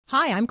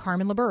Hi, I'm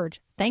Carmen LaBerge.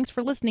 Thanks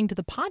for listening to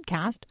the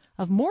podcast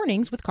of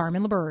Mornings with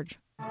Carmen LaBerge.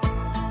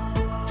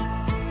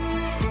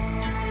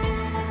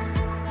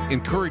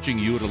 Encouraging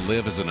you to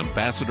live as an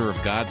ambassador of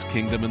God's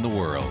kingdom in the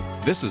world.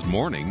 This is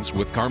Mornings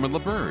with Carmen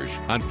LaBerge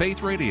on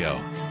Faith Radio.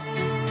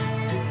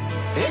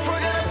 If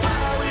we're gonna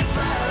fly, we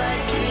fly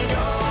like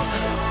eagles.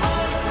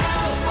 Arms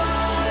out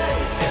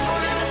wide. If we're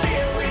gonna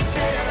fear, we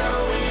fear no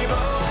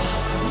evil.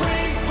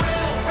 We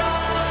will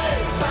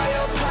rise. By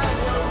your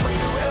power we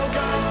will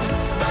go.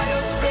 By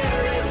your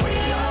spirit we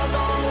are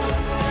bold.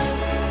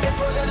 If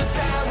we're gonna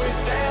stand, we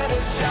stand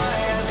as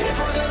giants. If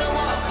we're gonna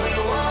walk, we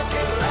walk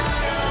as lions.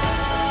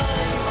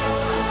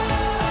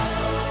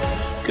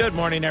 Good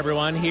morning,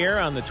 everyone. Here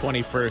on the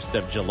 21st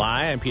of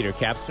July, I'm Peter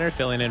Kapsner,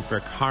 filling in for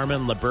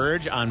Carmen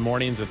LaBerge on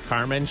Mornings with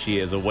Carmen. She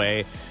is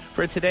away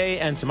for today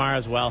and tomorrow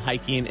as well,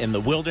 hiking in the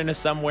wilderness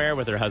somewhere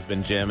with her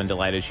husband, Jim, and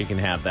delighted she can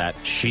have that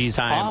She's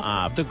time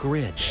off the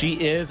grid. She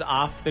is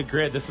off the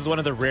grid. This is one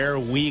of the rare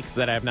weeks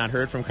that I have not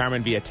heard from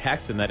Carmen via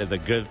text, and that is a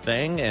good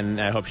thing, and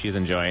I hope she's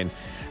enjoying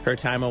her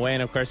time away.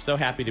 And, of course, so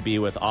happy to be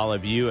with all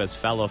of you as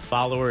fellow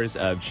followers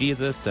of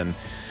Jesus and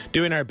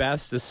doing our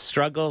best to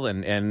struggle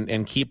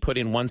and keep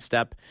putting one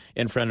step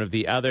in front of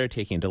the other,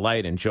 taking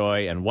delight and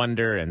joy and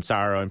wonder and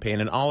sorrow and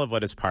pain and all of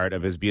what is part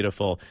of his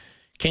beautiful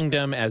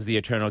kingdom as the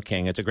eternal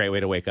king. It's a great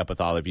way to wake up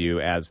with all of you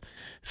as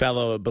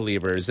fellow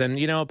believers. And,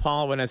 you know,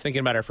 Paul, when I was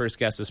thinking about our first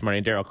guest this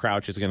morning, Daryl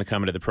Crouch is going to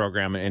come into the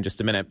program in just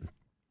a minute.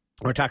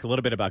 We're talking a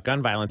little bit about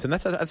gun violence, and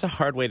that's a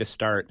hard way to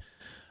start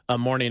a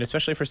morning,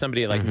 especially for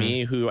somebody like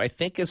me, who I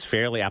think is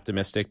fairly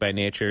optimistic by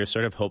nature,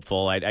 sort of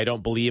hopeful. I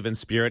don't believe in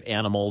spirit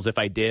animals. If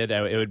I did,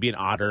 it would be an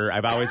otter.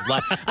 I've always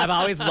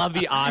loved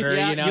the otter.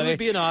 Yeah, you know, you would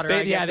be an otter.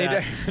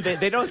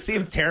 They don't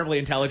seem terribly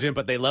intelligent,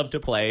 but they love to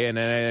play, and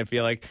I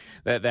feel like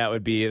that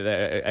would be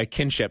a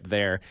kinship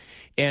there.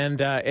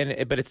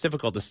 But it's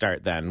difficult to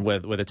start then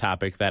with a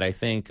topic that I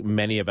think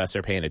many of us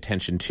are paying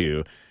attention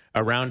to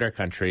around our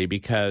country,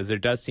 because there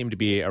does seem to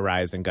be a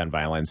rise in gun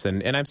violence.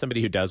 And I'm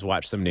somebody who does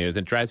watch some news.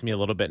 It drives me a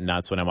little bit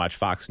nuts when I watch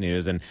Fox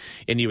News, and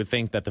you would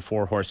think that the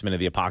four horsemen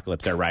of the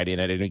apocalypse are riding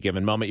at any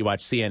given moment. You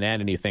watch CNN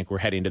and you think we're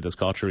heading to this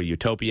cultural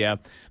utopia.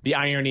 The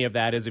irony of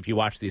that is, if you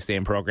watch these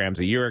same programs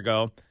a year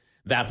ago,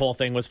 that whole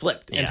thing was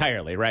flipped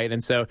entirely, right?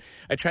 And so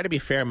I try to be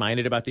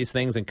fair-minded about these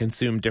things and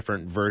consume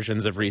different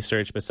versions of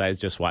research besides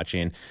just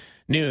watching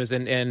news.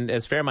 And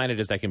as fair-minded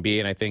as I can be,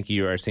 and I think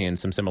you are seeing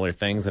some similar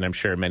things, and I'm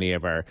sure many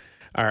of our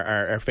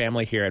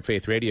family here at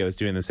Faith Radio is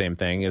doing the same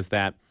thing, is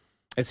that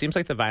it seems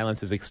like the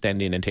violence is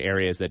extending into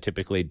areas that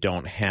typically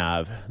don't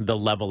have the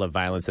level of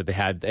violence that they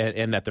had,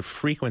 and that the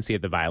frequency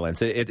of the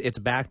violence, it's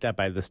backed up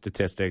by the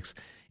statistics,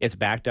 it's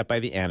backed up by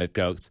the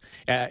anecdotes,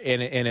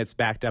 and it's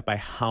backed up by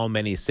how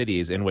many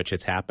cities in which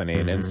it's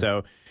happening. And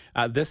so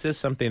this is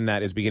something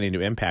that is beginning to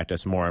impact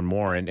us more and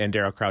more. And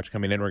Daryl Crouch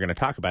coming in, we're going to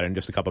talk about it in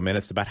just a couple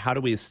minutes, about how do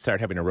we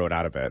start having a road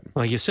out of it.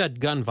 Well, you said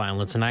gun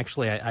violence, and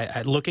actually,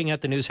 I looking at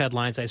the news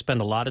headlines, I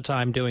spend a lot of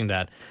time doing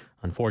that,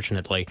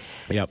 unfortunately.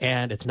 Yep.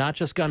 And it's not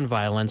just gun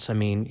violence. I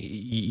mean,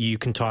 you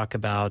can talk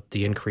about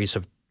the increase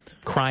of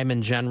crime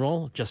in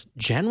general, just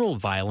general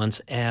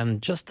violence,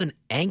 and just an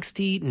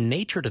angsty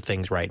nature to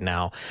things right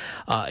now.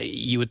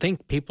 You would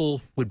think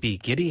people would be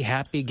giddy,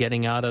 happy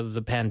getting out of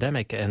the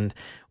pandemic, and,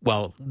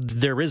 well,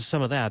 there is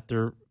some of that.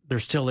 There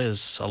still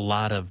is a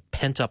lot of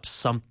pent-up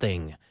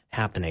something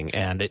happening,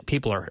 and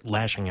people are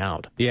lashing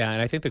out. Yeah, and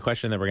I think the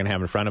question that we're going to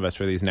have in front of us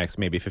for these next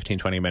maybe 15,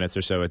 20 minutes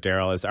or so with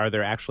Daryl is, are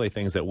there actually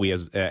things that we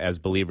as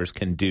believers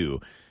can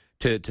do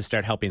to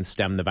start helping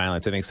stem the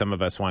violence? I think some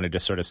of us want to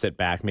just sort of sit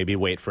back, maybe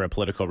wait for a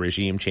political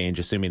regime change,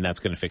 assuming that's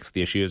going to fix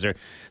the issues. Or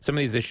some of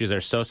these issues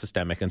are so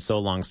systemic and so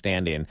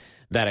long-standing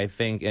that I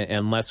think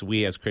unless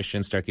we as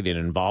Christians start getting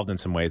involved in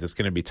some ways, it's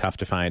going to be tough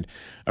to find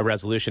a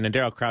resolution. And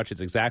Daryl Crouch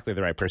is exactly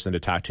the right person to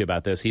talk to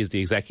about this. He's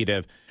the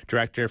executive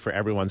director for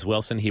Everyone's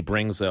Wilson. He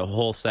brings a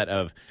whole set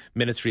of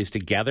ministries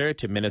together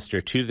to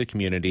minister to the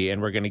community,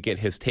 and we're going to get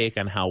his take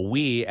on how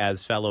we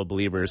as fellow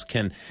believers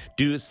can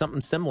do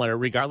something similar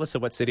regardless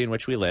of what city in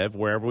which we live.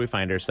 Wherever we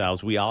find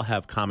ourselves, we all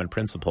have common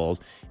principles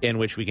in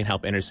which we can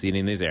help intercede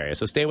in these areas.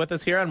 So stay with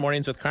us here on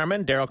Mornings with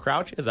Carmen. Daryl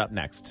Crouch is up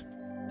next.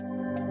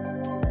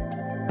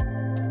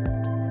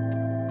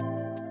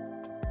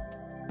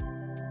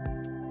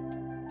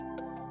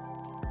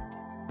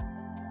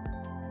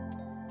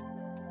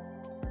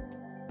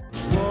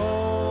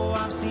 Oh,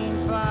 I've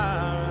seen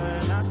fire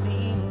and I've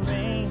seen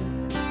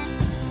rain.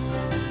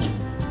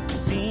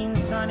 Seen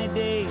sunny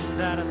days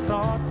that I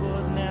thought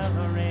would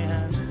never end.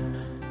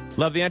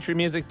 Love the entry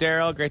music,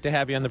 Daryl. Great to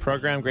have you on the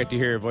program. Great to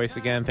hear your voice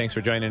again. Thanks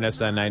for joining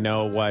us. And I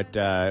know what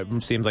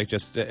seems like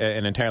just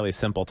an entirely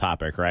simple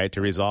topic, right,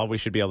 to resolve. We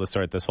should be able to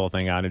sort this whole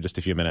thing out in just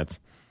a few minutes.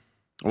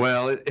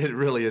 Well, it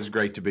really is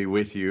great to be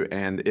with you,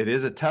 and it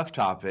is a tough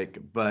topic,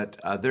 but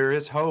there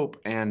is hope,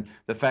 and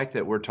the fact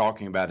that we're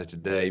talking about it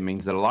today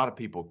means that a lot of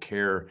people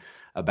care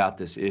about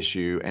this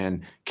issue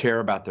and care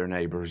about their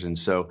neighbors, and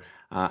so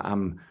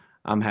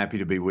I'm happy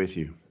to be with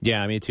you.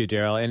 Yeah, me too,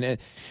 Daryl. And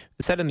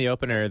said in the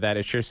opener that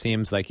it sure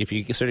seems like if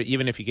you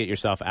even if you get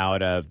yourself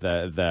out of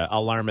the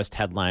alarmist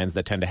headlines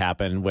that tend to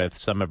happen with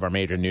some of our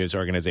major news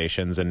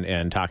organizations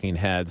and talking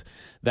heads,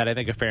 that I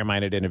think a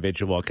fair-minded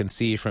individual can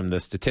see from the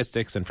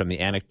statistics and from the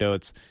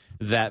anecdotes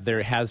that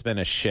there has been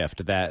a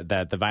shift,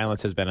 that the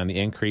violence has been on the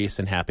increase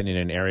and happening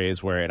in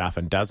areas where it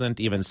often doesn't.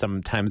 Even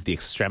sometimes the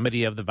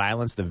extremity of the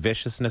violence, the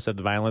viciousness of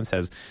the violence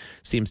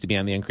seems to be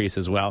on the increase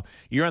as well.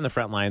 You're on the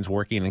front lines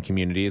working in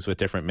communities with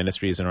different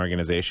ministries and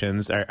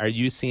organizations. Are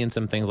you seeing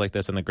some things like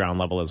this on the ground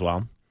level as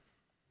well?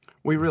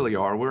 We really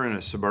are. We're in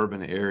a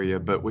suburban area,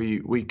 but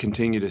we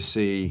continue to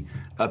see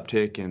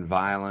uptick in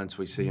violence.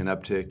 We see an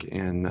uptick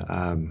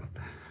in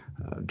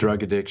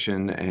drug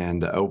addiction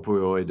and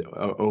opioid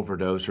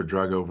overdose or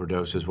drug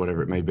overdoses,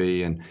 whatever it may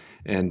be. And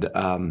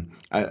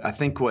I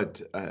think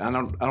I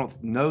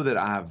don't know that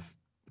I've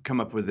come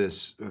up with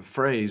this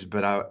phrase,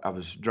 but I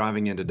was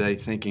driving in today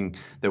thinking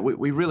that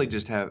we really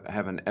just have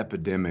an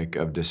epidemic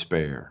of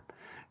despair.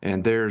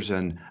 And there's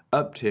an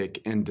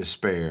uptick in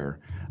despair.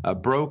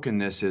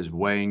 Brokenness is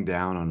weighing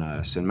down on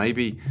us. And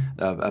maybe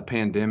a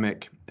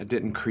pandemic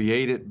didn't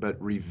create it,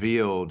 but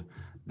revealed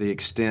the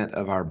extent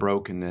of our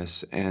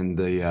brokenness and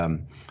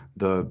the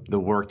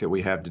work that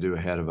we have to do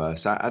ahead of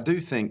us. I do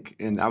think,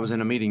 and I was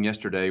in a meeting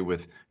yesterday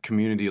with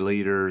community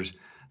leaders,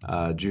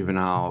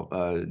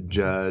 juvenile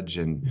judge,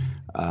 and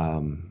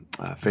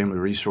family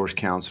resource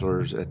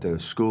counselors at the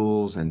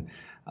schools, and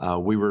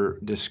we were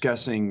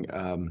discussing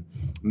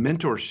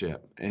mentorship,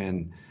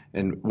 and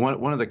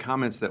one of the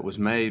comments that was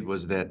made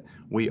was that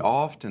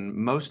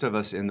most of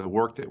us in the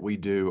work that we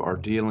do are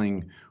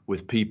dealing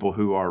with people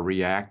who are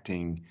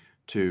reacting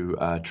to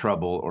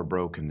trouble or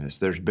brokenness.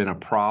 There's been a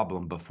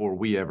problem before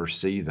we ever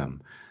see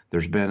them.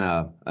 There's been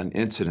an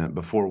incident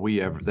before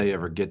they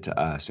ever get to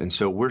us, and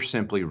so we're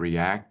simply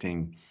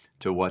reacting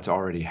to what's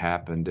already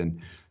happened.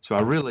 And so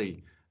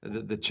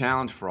the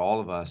challenge for all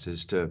of us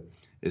is to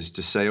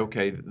say,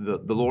 okay,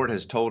 the Lord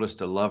has told us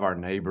to love our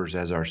neighbors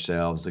as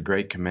ourselves. The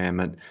great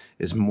commandment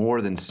is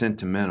more than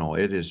sentimental.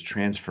 It is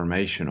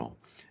transformational.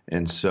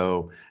 And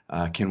so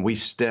can we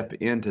step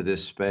into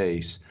this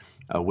space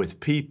with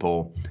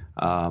people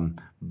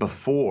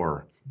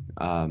before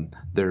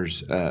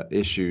there's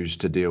issues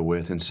to deal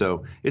with? And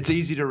so it's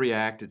easy to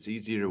react. It's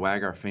easy to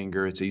wag our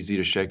finger. It's easy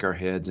to shake our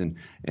heads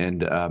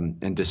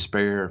and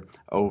despair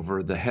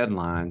over the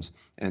headlines.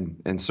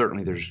 And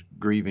certainly there's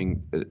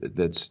grieving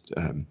that's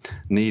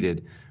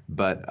needed.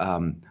 But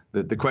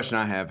the question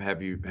I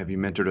have you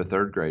mentored a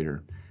third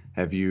grader?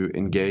 Have you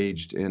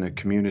engaged in a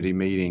community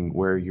meeting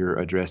where you're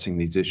addressing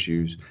these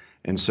issues?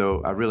 And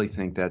so I really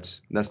think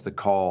that's the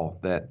call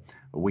that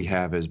we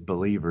have as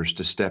believers,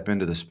 to step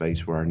into the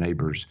space where our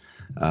neighbors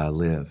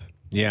live.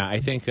 Yeah, I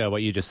think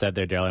what you just said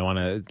there, Daryl, I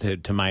want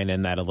to mine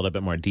in that a little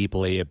bit more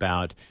deeply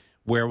about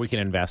where we can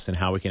invest and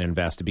how we can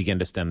invest to begin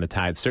to stem the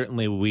tide.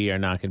 Certainly, we are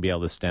not going to be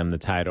able to stem the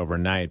tide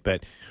overnight,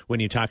 but when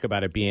you talk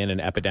about it being an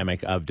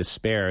epidemic of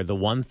despair, the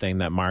one thing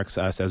that marks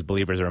us as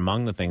believers, or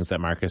among the things that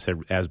mark us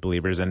as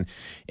believers, and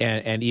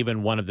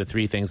even one of the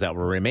three things that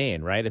will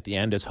remain, right, at the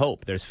end, is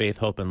hope. There's faith,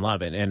 hope, and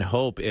love. And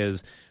hope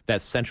is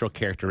that central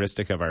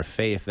characteristic of our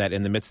faith that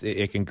in the midst,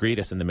 it can greet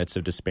us in the midst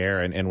of despair,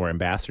 and we're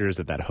ambassadors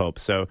of that hope.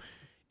 So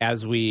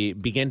as we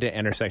begin to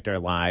intersect our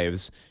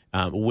lives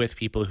with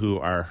people who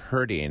are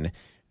hurting,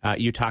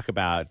 you talk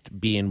about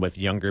being with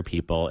younger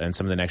people and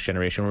some of the next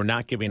generation. We're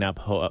not giving up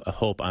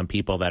hope on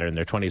people that are in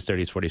their 20s,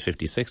 30s, 40s,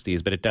 50s,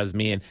 60s, but it does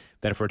mean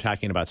that if we're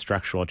talking about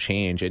structural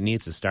change, it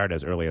needs to start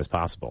as early as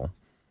possible.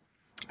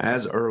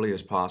 As early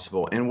as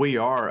possible. And we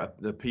are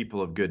the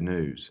people of good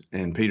news.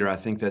 And Peter, I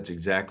think that's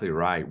exactly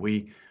right.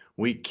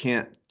 We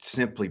can't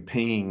simply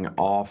ping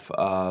off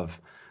of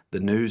the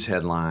news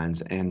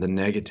headlines and the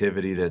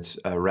negativity that's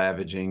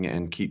ravaging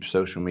and keep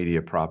social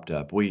media propped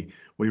up. We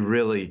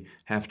really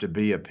have to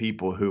be a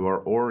people who are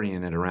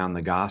oriented around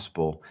the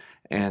gospel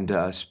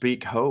and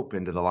speak hope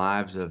into the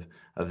lives of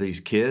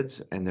these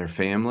kids and their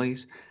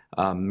families.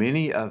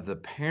 Many of the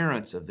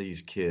parents of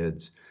these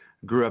kids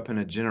grew up in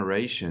a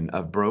generation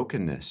of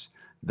brokenness.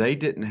 They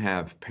didn't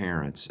have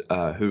parents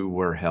who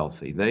were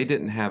healthy. They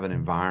didn't have an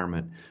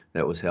environment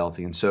that was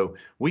healthy. And so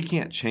we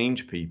can't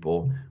change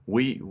people.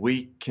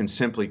 We can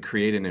simply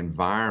create an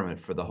environment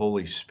for the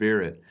Holy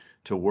Spirit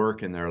to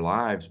work in their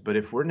lives. But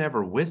if we're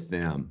never with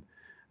them,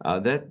 I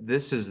think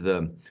this is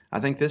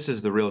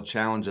the real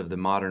challenge of the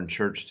modern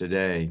church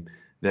today,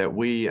 that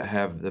we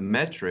have the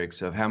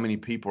metrics of how many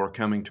people are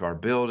coming to our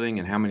building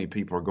and how many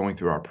people are going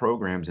through our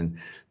programs. And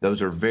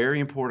those are very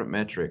important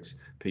metrics,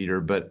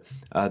 Peter. But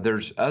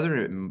there's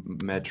other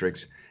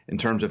metrics in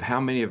terms of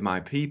how many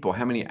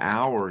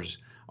hours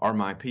are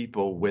my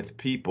people with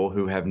people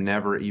who have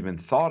never even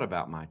thought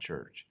about my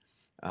church?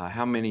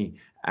 How many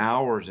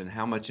hours and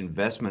how much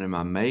investment am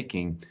I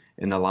making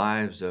in the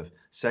lives of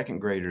second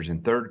graders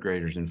and third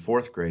graders and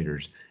fourth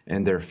graders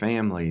and their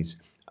families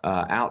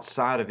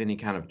outside of any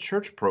kind of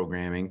church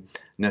programming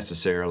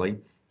necessarily?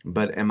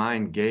 But am I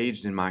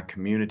engaged in my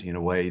community in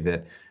a way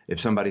that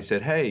if somebody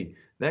said, hey,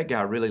 that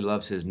guy really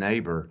loves his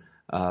neighbor,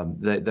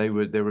 there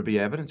would be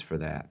evidence for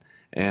that.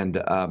 And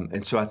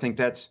so I think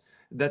that's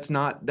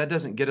that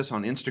doesn't get us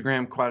on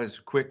Instagram quite as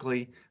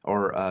quickly,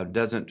 or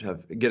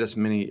doesn't get us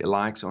many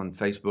likes on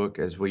Facebook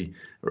as we,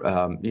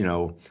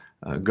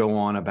 go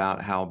on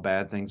about how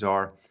bad things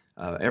are.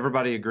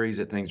 Everybody agrees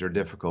that things are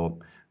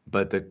difficult,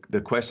 but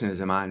the question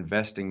is, am I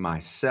investing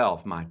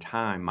myself, my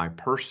time, my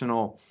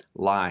personal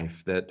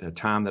life, that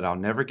time that I'll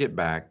never get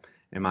back?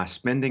 Am I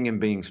spending and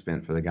being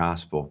spent for the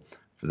gospel,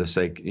 for the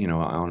sake,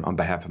 on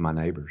behalf of my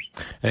neighbors?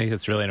 I think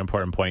that's really an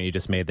important point you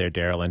just made there,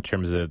 Daryl, in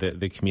terms of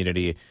the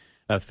community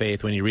of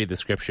faith. When you read the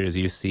scriptures,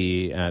 you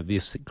see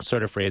these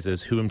sort of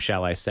phrases, whom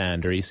shall I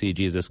send? Or you see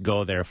Jesus,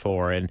 go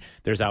therefore. And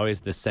there's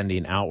always this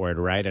sending outward,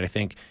 right? And I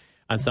think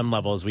on some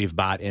levels, we've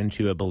bought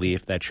into a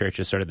belief that church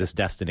is sort of this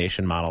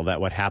destination model,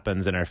 that what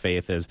happens in our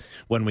faith is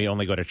when we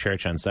only go to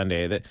church on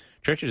Sunday, that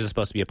church is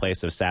supposed to be a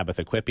place of Sabbath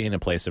equipping, a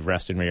place of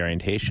rest and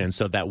reorientation,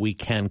 so that we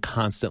can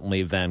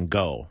constantly then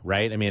go,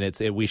 right? I mean,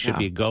 we should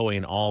be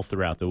going all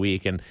throughout the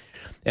week. And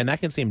that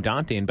can seem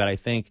daunting, but I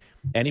think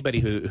anybody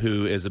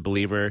who is a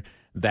believer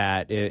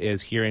that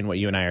is hearing what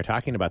you and I are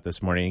talking about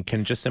this morning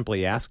can just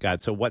simply ask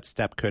God, so what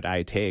step could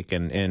I take?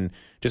 And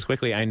just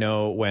quickly, I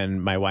know when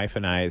my wife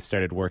and I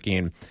started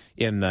working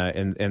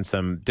in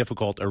some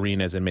difficult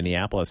arenas in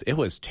Minneapolis, it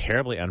was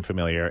terribly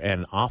unfamiliar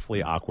and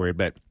awfully awkward,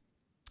 but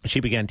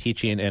she began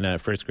teaching in a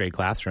first grade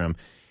classroom.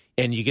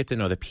 And you get to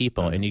know the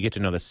people, and you get to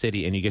know the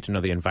city, and you get to know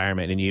the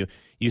environment, and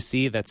you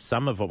see that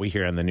some of what we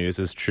hear on the news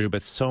is true,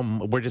 but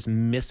we're just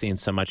missing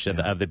so much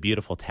of the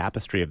beautiful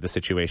tapestry of the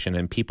situation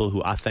and people who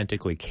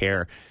authentically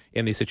care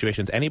in these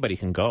situations. Anybody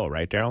can go,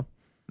 right, Daryl?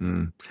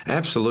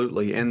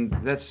 Absolutely, and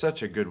that's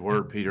such a good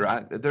word,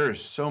 Peter. There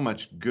is so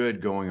much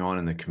good going on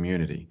in the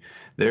community.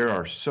 There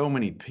are so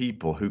many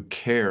people who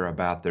care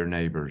about their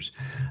neighbors,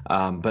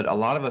 but a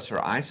lot of us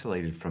are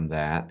isolated from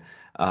that.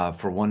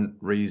 For one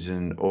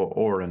reason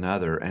or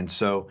another. And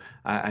so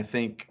I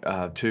think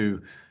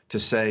to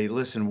say,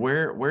 listen,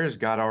 where is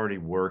God already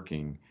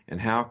working,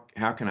 and how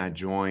can I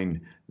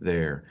join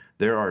there?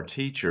 There are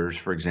teachers,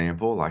 for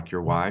example, like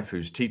your wife,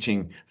 who's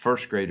teaching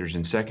first graders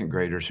and second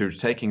graders, who's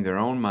taking their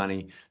own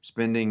money,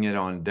 spending it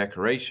on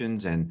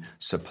decorations and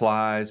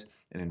supplies,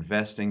 and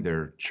investing. There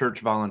are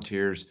church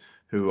volunteers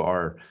who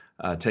are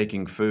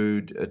taking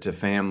food to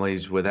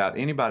families without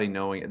anybody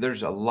knowing.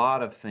 There's a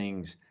lot of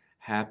things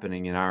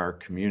happening in our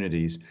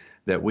communities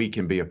that we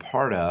can be a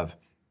part of.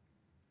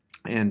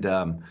 And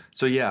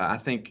I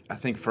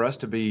think for us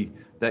to be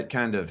that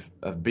kind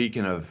of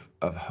beacon of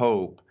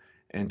hope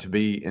and to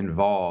be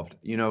involved.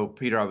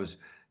 Peter, I was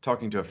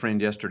talking to a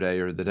friend yesterday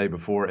or the day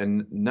before,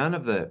 and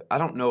I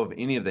don't know of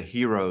any of the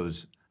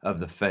heroes of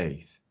the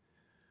faith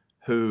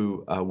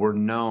who were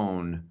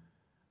known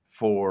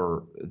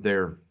for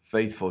their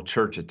faithful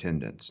church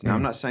attendance. Now,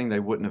 I'm not saying they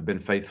wouldn't have been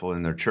faithful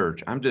in their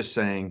church. I'm just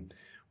saying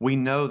we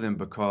know them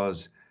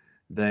because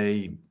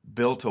they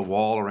built a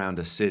wall around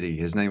a city.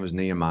 His name was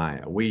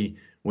Nehemiah. We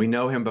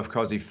know him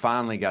because he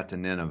finally got to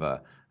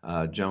Nineveh,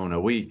 Jonah.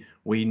 We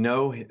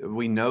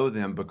know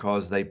them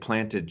because they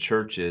planted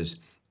churches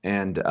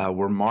and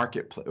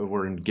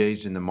were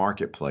engaged in the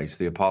marketplace.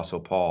 The Apostle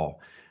Paul.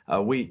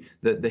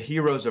 The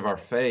heroes of our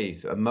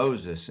faith,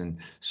 Moses and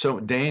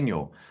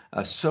Daniel.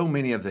 So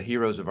many of the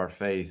heroes of our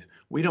faith.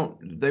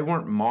 They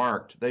weren't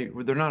marked.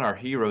 They're not our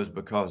heroes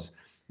because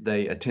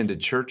they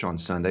attended church on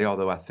Sunday,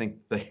 although I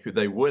think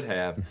they would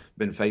have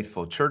been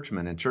faithful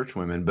churchmen and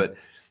churchwomen. But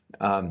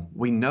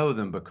we know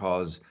them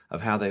because of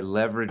how they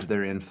leveraged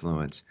their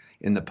influence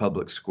in the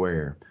public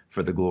square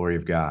for the glory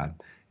of God.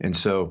 And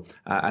so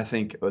I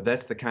think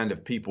that's the kind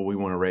of people we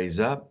want to raise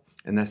up.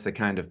 And that's the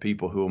kind of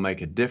people who will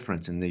make a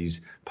difference in these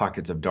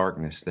pockets of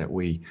darkness that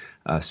we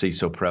see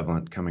so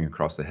prevalent coming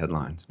across the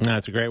headlines. No,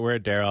 that's a great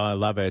word, Daryl. I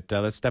love it.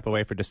 Let's step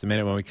away for just a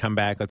minute. When we come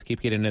back, let's keep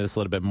getting into this a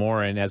little bit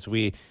more. And as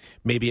we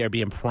maybe are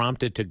being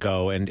prompted to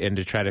go and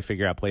to try to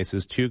figure out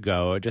places to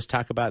go, just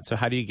talk about, so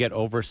how do you get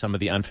over some of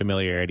the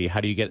unfamiliarity?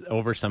 How do you get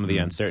over some of the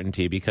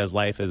uncertainty? Because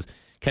life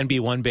can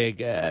be one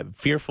big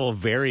fearful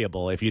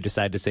variable if you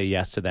decide to say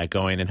yes to that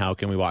going, and how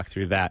can we walk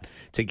through that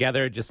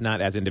together, just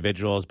not as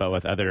individuals, but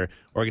with other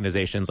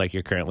organizations like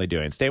you're currently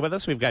doing. Stay with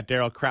us. We've got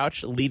Daryl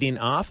Crouch leading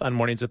off on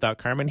Mornings Without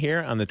Carmen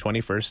here on the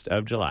 21st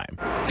of July.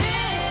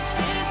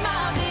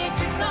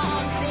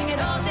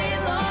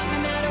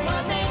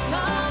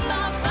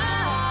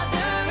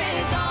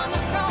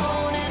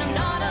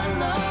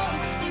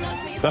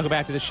 Welcome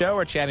back to the show.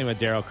 We're chatting with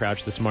Daryl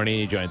Crouch this morning.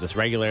 He joins us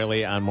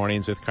regularly on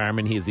Mornings with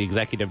Carmen. He's the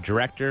executive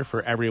director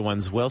for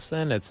Everyone's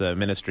Wilson. It's a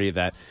ministry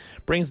that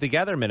brings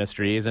together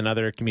ministries and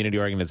other community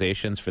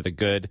organizations for the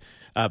good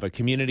of a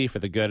community, for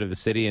the good of the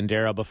city. And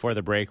Daryl, before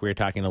the break, we were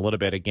talking a little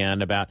bit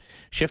again about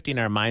shifting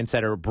our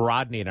mindset, or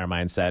broadening our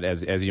mindset,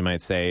 as you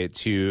might say,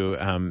 to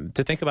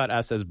think about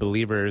us as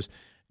believers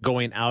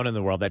going out in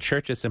the world, that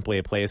church is simply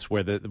a place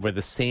where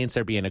the saints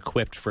are being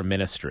equipped for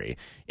ministry.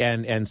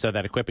 And so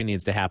that equipping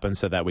needs to happen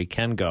so that we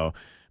can go.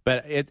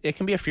 But it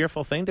can be a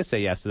fearful thing to say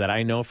yes to that.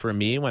 I know for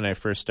me, when I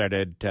first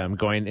started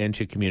going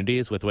into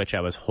communities with which I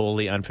was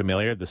wholly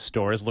unfamiliar, the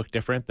stores looked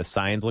different, the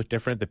signs looked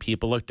different, the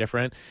people looked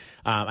different.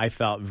 I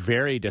felt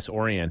very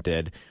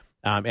disoriented.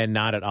 and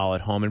not at all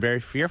at home and very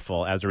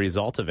fearful as a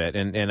result of it.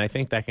 And I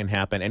think that can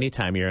happen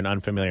anytime you're in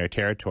unfamiliar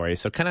territory.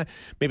 So kind of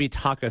maybe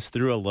talk us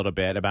through a little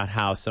bit about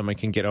how someone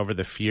can get over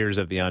the fears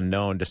of the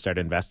unknown to start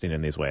investing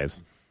in these ways.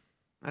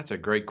 That's a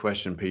great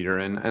question, Peter,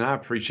 and I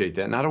appreciate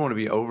that. And I don't want to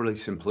be overly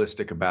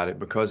simplistic about it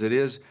because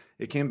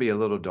it can be a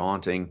little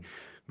daunting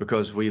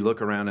because we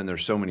look around and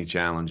there's so many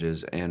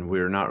challenges and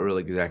we're not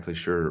really exactly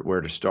sure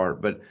where to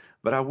start. But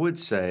I would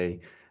say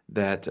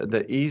that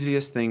the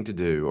easiest thing to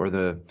do, or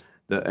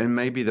and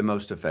maybe the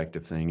most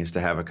effective thing, is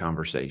to have a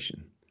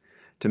conversation,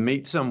 to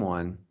meet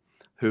someone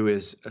who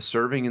is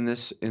serving in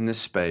this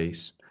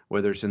space,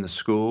 whether it's in the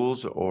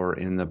schools or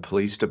in the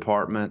police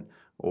department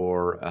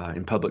or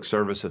in public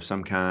service of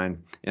some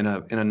kind, in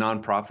a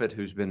nonprofit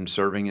who's been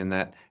serving in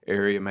that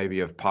area,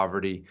 maybe of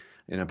poverty,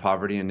 in a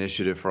poverty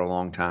initiative for a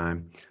long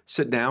time.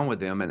 Sit down with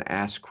them and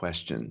ask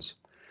questions.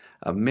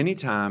 Many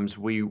times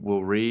we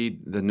will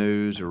read the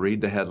news or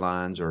read the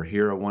headlines or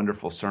hear a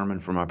wonderful sermon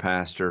from our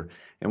pastor,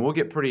 and we'll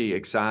get pretty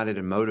excited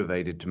and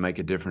motivated to make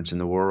a difference in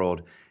the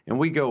world. And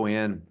we go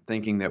in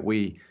thinking that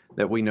we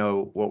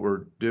know what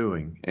we're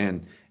doing,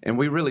 and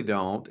we really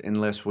don't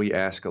unless we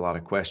ask a lot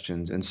of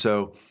questions. And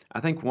so I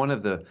think one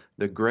of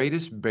the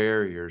greatest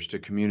barriers to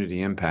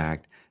community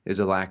impact is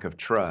a lack of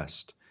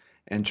trust.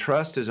 And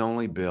trust is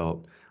only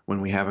built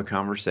when we have a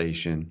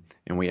conversation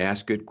and we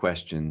ask good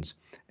questions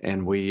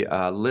and we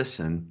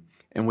listen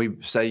and we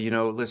say,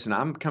 listen,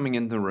 I'm coming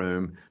in the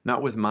room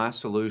not with my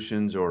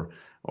solutions or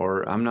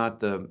I'm not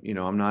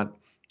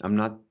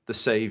the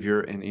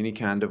savior in any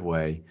kind of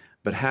way,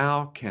 but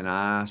how can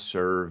I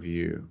serve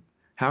you?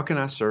 How can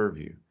I serve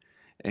you?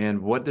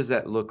 And what does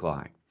that look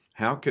like?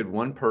 How could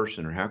one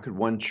person or how could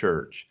one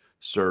church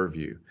serve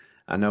you?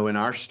 I know in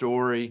our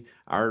story,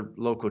 our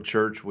local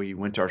church, we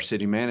went to our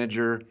city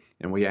manager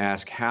and we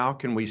asked, how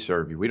can we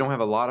serve you? We don't have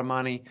a lot of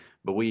money,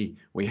 but we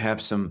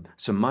have some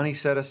money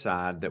set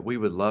aside that we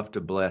would love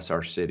to bless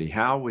our city.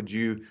 How would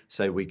you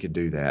say we could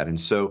do that?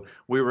 And so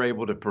we were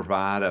able to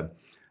provide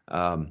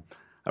a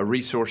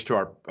resource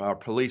to our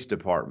police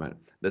department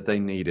that they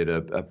needed,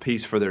 a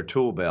piece for their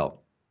tool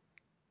belt,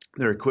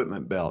 their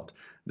equipment belt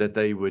that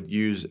they would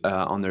use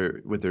on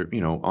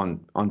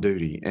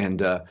duty, and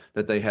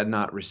that they had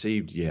not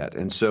received yet.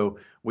 And so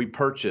we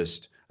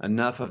purchased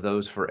enough of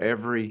those for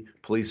every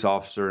police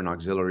officer and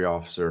auxiliary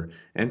officer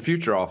and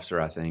future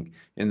officer, I think,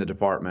 in the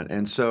department.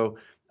 And so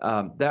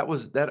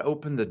that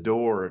opened the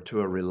door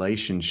to a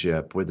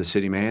relationship with the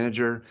city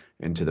manager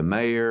and to the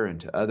mayor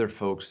and to other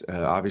folks,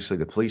 obviously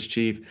the police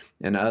chief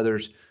and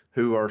others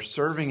who are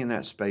serving in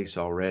that space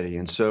already.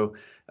 And so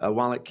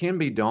while it can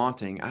be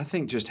daunting, I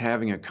think just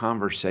having a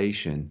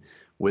conversation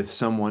with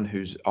someone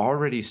who's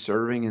already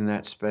serving in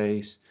that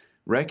space,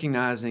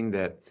 recognizing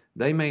that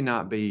they may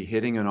not be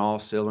hitting on all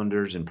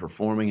cylinders and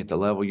performing at the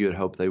level you would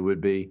hope they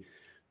would be,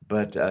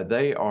 but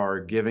they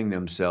are giving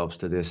themselves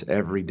to this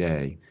every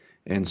day.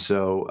 And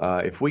so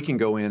if we can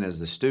go in as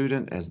the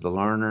student, as the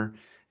learner,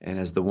 and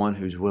as the one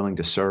who's willing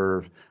to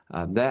serve,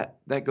 that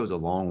goes a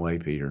long way,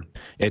 Peter.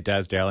 It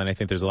does, Daryl, and I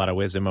think there's a lot of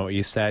wisdom in what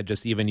you said,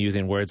 just even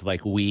using words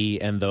like we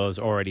and those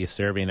already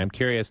serving. I'm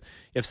curious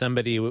if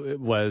somebody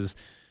was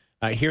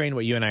hearing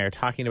what you and I are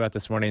talking about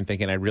this morning,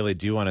 thinking I really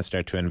do want to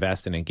start to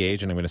invest and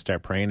engage, and I'm going to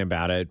start praying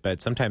about it, but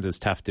sometimes it's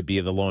tough to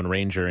be the Lone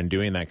Ranger and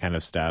doing that kind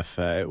of stuff.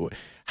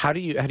 How do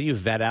you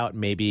vet out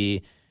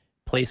maybe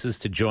places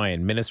to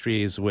join,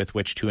 ministries with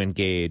which to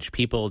engage,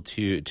 people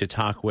to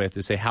talk with,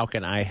 to say, how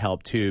can I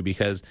help too?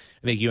 Because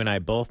I think you and I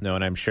both know,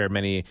 and I'm sure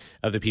many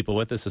of the people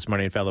with us this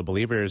morning, fellow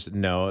believers,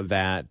 know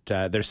that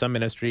there's some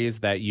ministries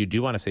that you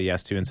do want to say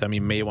yes to and some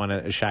you may want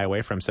to shy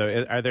away from.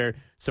 So are there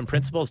some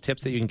principles,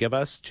 tips that you can give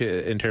us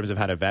in terms of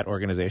how to vet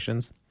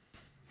organizations?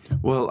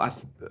 Well,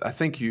 I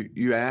think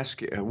you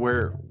ask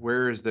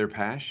where is their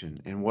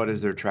passion and what is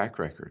their track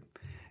record?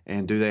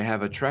 And do they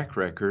have a track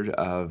record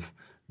of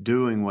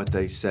doing what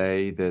they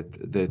say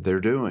that they're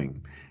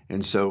doing?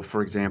 And so,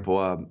 for example,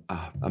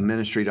 a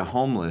ministry to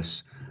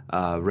homeless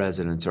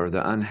residents or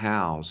the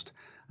unhoused,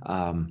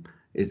 are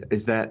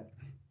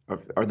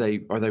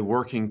they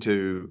working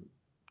to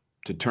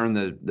turn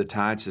the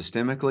tide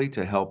systemically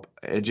to help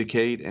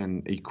educate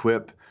and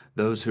equip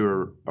those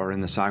who are in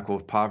the cycle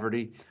of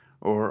poverty,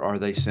 or are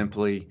they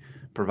simply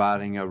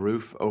providing a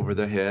roof over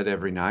the head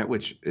every night,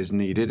 which is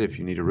needed if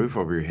you need a roof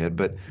over your head?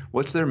 But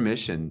what's their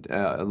mission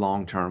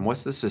long term?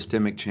 What's the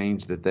systemic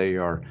change that they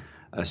are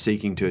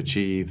seeking to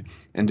achieve?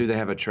 And do they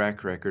have a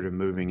track record of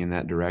moving in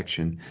that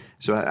direction?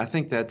 So I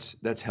think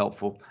that's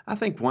helpful. I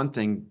think one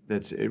thing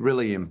that's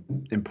really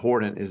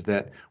important is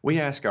that we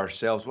ask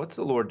ourselves, what's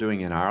the Lord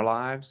doing in our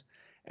lives?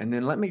 And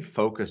then let me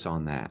focus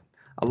on that.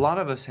 A lot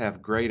of us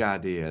have great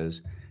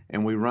ideas,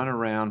 and we run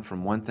around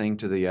from one thing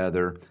to the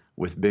other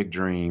with big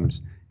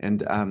dreams.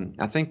 And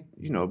I think,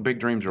 big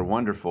dreams are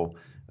wonderful,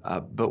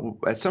 but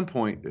at some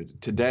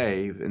point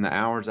today, in the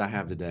hours I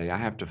have today, I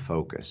have to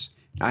focus.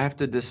 I have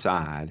to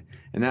decide,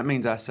 and that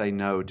means I say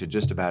no to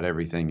just about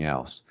everything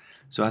else.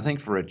 So I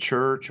think for a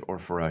church or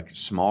for a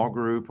small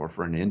group or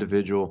for an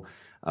individual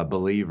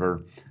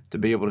believer to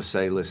be able to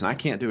say, listen, I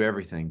can't do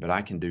everything, but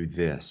I can do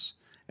this.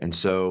 And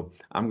so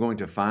I'm going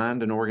to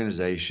find an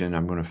organization.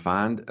 I'm going to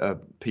find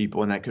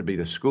people, and that could be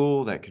the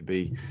school, that could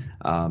be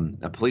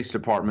a police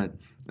department,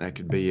 that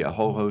could be a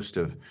whole host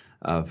of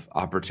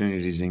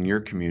opportunities in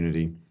your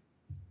community.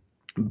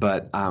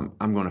 But I'm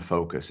going to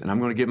focus, and I'm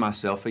going to give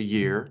myself a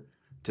year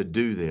to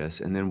do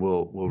this, and then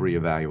we'll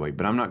reevaluate.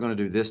 But I'm not going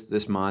to do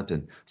this month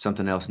and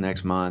something else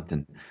next month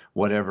and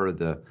whatever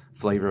the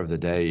flavor of the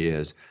day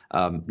is.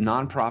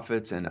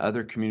 Nonprofits and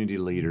other community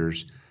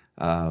leaders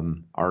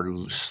are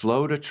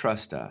slow to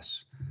trust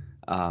us.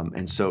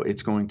 And so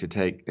it's going to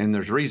take, and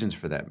there's reasons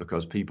for that,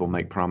 because people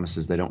make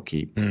promises they don't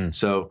keep.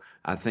 So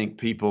I think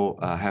people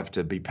have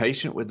to be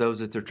patient with those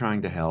that they're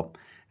trying to help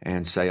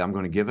and say, I'm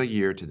going to give a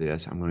year to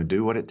this. I'm going to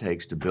do what it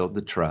takes to build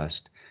the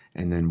trust,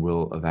 and then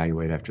we'll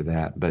evaluate after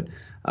that. But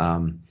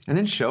and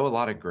then show a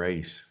lot of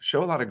grace.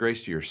 Show a lot of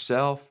grace to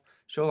yourself.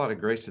 Show a lot of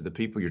grace to the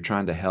people you're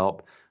trying to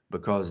help,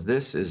 because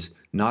this is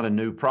not a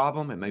new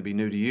problem. It may be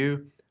new to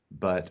you,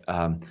 but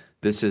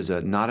this is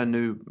not a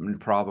new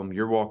problem.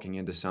 You're walking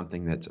into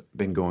something that's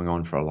been going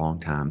on for a long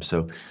time.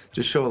 So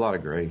just show a lot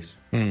of grace.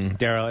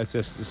 Daryl, it's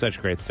just such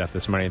great stuff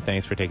this morning.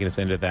 Thanks for taking us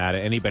into that.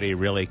 Anybody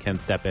really can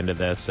step into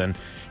this, and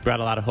brought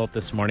a lot of hope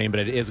this morning,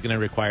 but it is going to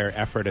require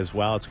effort as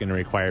well. It's going to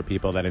require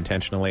people that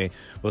intentionally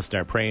will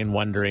start praying,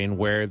 wondering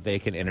where they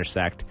can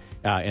intersect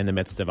in the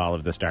midst of all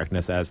of this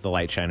darkness as the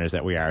light shiners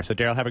that we are. So,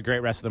 Daryl, have a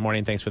great rest of the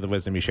morning. Thanks for the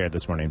wisdom you shared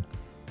this morning.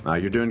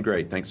 You're doing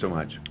great. Thanks so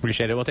much.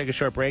 Appreciate it. We'll take a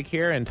short break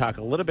here and talk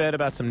a little bit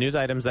about some news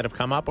items that have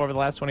come up over the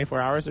last 24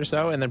 hours or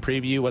so, and then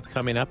preview what's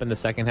coming up in the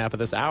second half of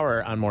this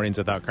hour on Mornings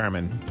Without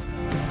Carmen.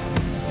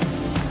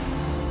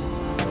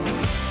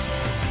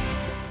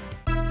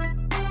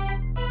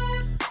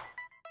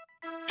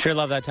 Sure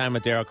love that time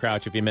with Daryl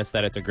Crouch. If you missed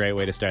that, it's a great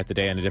way to start the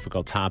day on a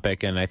difficult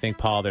topic. And I think,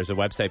 Paul, there's a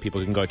website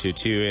people can go to,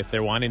 too, if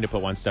they're wanting to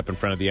put one step in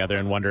front of the other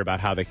and wonder about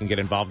how they can get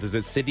involved. Is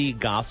it City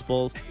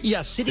Gospels?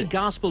 Yeah,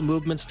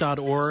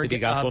 citygospelmovements.org.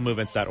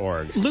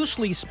 Citygospelmovements.org.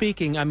 Loosely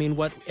speaking, I mean,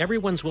 what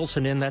everyone's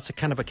Wilson in, that's a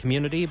kind of a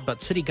community,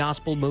 but City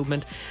Gospel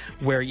Movement,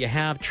 where you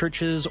have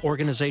churches,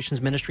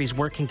 organizations, ministries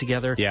working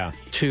together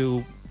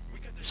to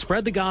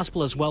spread the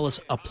gospel as well as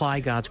apply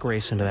God's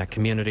grace into that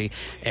community.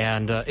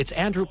 And it's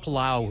Andrew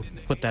Palau who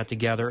put that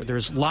together.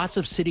 There's lots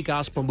of city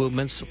gospel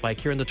movements, like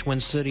here in the Twin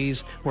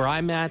Cities where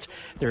I'm at.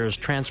 There's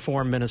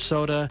Transform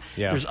Minnesota.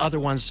 There's other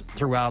ones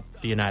throughout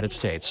the United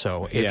States.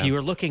 So if you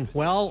are looking,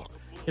 well,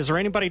 is there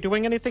anybody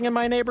doing anything in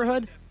my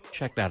neighborhood?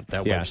 Check that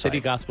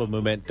website.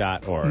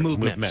 citygospelmovement.org.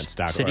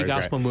 Movements.org.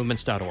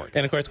 Citygospelmovements.org.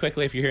 And, of course,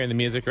 quickly, if you're hearing the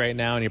music right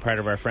now and you're part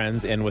of our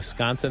friends in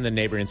Wisconsin, the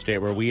neighboring state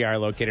where we are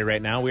located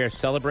right now, we are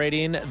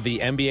celebrating the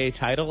NBA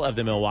title of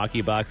the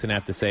Milwaukee Bucks. And I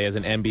have to say, as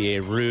an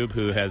NBA rube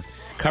who has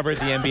covered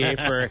the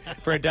NBA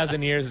for a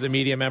dozen years as a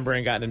media member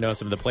and gotten to know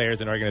some of the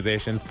players and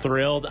organizations,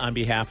 thrilled on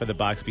behalf of the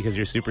Bucks because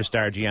your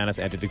superstar Giannis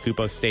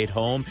Antetokounmpo stayed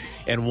home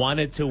and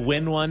wanted to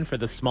win one for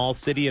the small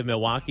city of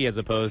Milwaukee as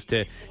opposed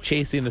to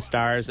chasing the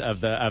stars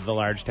of the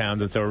large towns.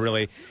 And so we're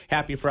really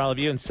happy for all of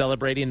you and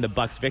celebrating the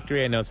Bucks'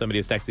 victory. I know somebody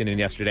was texting in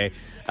yesterday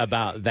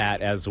about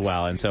that as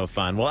well, and so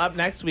fun. Well, up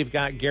next, we've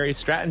got Gary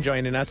Stratton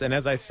joining us, and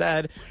as I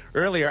said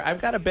earlier,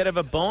 I've got a bit of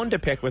a bone to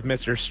pick with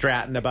Mr.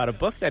 Stratton about a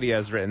book that he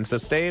has written, so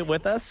stay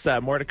with us.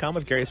 More to come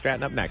with Gary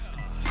Stratton up next.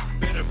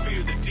 Better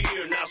fear the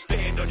deer, now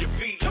stand on your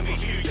feet. Let me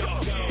hear y'all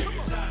cheer.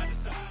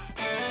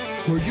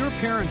 Were your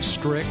parents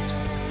strict?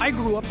 I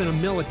grew up in a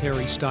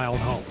military-styled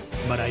home,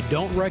 but I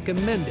don't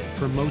recommend it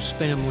for most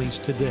families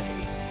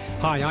today.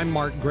 Hi, I'm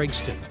Mark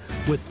Gregston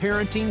with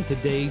Parenting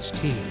Today's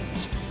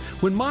Teens.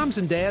 When moms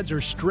and dads are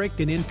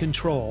strict and in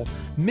control,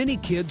 many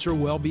kids are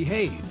well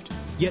behaved,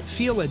 yet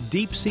feel a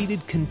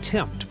deep-seated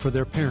contempt for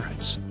their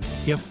parents.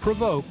 If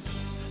provoked,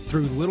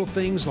 through little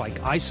things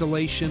like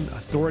isolation,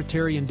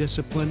 authoritarian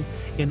discipline,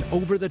 and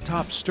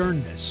over-the-top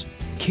sternness,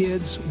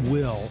 kids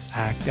will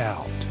act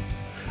out.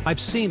 I've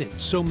seen it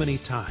so many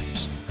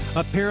times.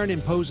 A parent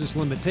imposes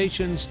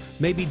limitations,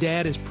 maybe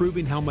dad is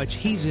proving how much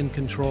he's in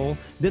control,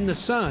 then the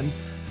son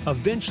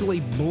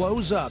eventually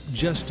blows up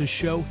just to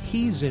show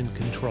he's in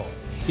control.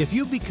 If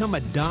you become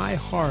a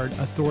die-hard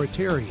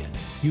authoritarian,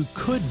 you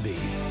could be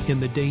in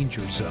the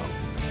danger zone.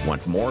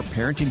 Want more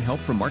parenting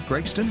help from Mark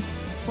Gregston?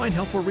 Find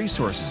helpful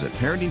resources at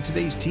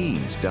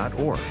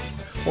parentingtodaysteens.org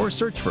or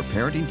search for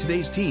Parenting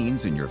Today's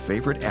Teens in your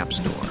favorite app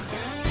store.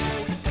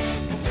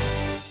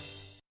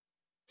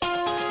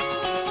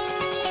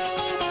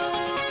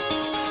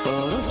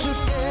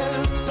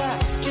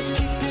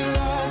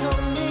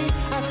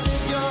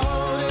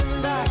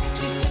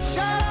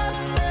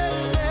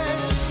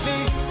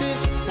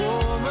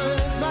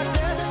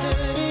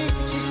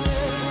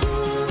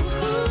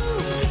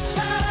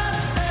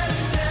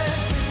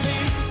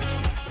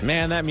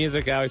 Man, that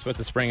music always puts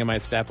a spring in my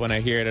step when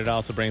I hear it. It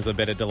also brings a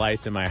bit of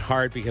delight to my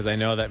heart because I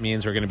know that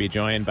means we're going to be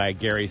joined by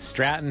Gary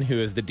Stratton, who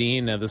is the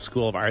Dean of the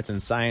School of Arts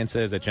and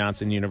Sciences at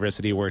Johnson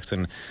University, works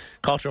in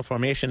cultural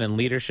formation and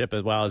leadership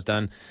as well, has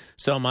done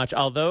so much.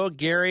 Although,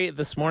 Gary,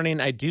 this morning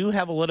I do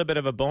have a little bit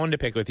of a bone to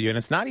pick with you, and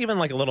it's not even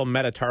like a little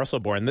metatarsal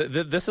bone.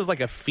 This is like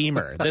a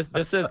femur.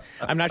 This is,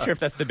 I'm not sure if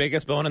that's the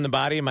biggest bone in the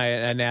body. My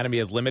anatomy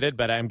is limited,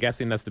 but I'm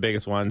guessing that's the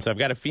biggest one. So I've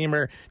got a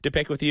femur to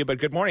pick with you, but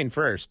good morning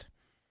first.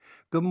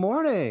 Good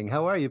morning.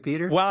 How are you,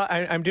 Peter? Well,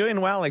 I'm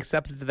doing well,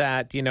 except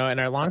that, in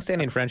our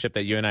longstanding friendship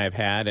that you and I have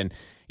had, and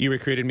you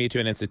recruited me to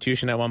an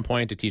institution at one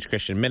point to teach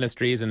Christian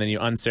ministries, and then you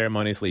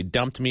unceremoniously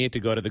dumped me to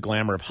go to the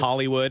glamour of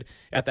Hollywood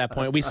at that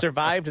point. We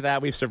survived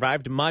that. We've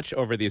survived much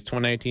over these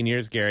 2019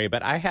 years, Gary,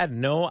 but I had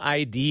no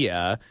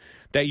idea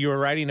that you were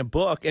writing a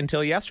book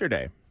until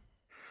yesterday.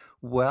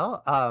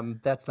 Well,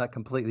 that's not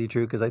completely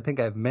true because I think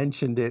I've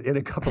mentioned it in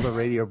a couple of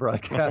radio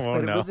broadcasts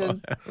that it was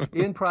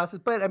in process.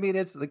 But I mean,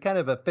 it's kind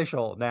of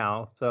official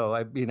now. So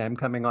I'm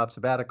coming off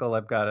sabbatical.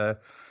 I've got a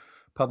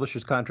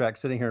publisher's contract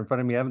sitting here in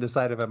front of me. I haven't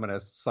decided if I'm going to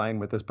sign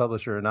with this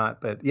publisher or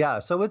not. But yeah,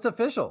 so it's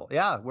official.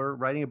 Yeah, we're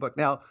writing a book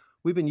now.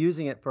 We've been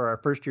using it for our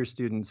first-year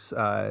students,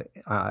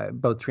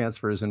 both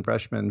transfers and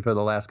freshmen, for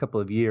the last couple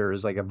of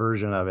years, like a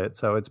version of it.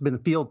 So it's been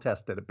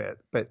field-tested a bit,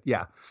 but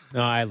yeah. Oh,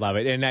 I love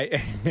it.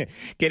 And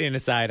kidding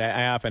aside,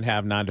 I often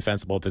have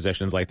non-defensible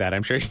positions like that.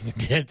 I'm sure you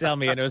did tell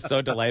me, and it was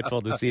so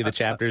delightful to see the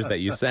chapters that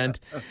you sent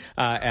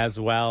as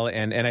well.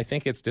 And I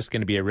think it's just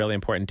going to be a really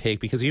important take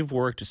because you've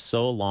worked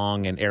so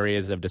long in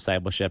areas of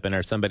discipleship and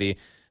are somebody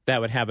that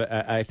would have,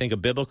 I think, a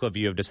biblical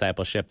view of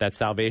discipleship, that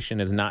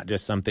salvation is not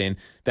just something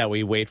that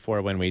we wait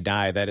for when we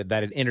die, that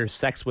it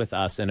intersects with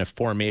us in a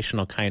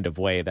formational kind of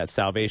way, that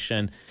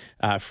salvation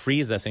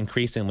frees us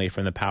increasingly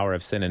from the power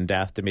of sin and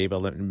death to be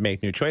able to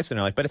make new choices in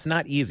our life. But it's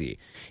not easy.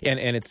 And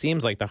it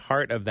seems like the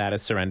heart of that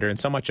is surrender, and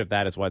so much of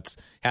that is what's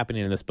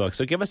happening in this book.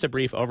 So give us a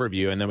brief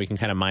overview, and then we can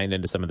kind of mine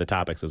into some of the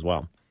topics as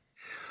well.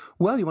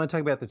 Well, you want to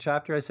talk about the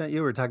chapter I sent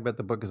you or talk about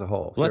the book as a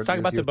whole? Let's talk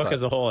about the book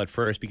as a whole at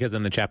first, because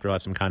then the chapter will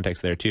have some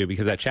context there, too,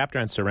 because that chapter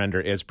on surrender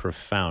is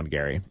profound,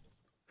 Gary.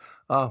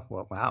 Oh,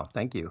 well, wow.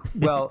 Thank you.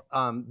 Well,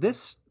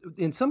 this,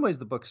 in some ways,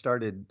 the book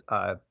started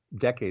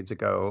decades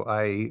ago.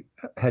 I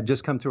had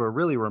just come through a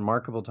really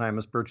remarkable time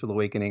of spiritual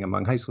awakening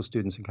among high school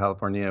students in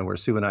California, where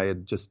Sue and I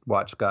had just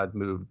watched God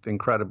move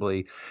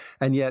incredibly,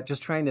 and yet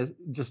just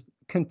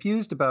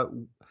confused about.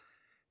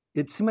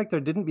 It seemed like there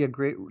wasn't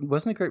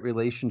a great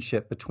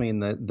relationship between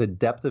the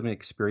depth of an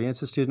experience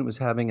a student was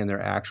having and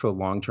their actual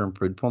long-term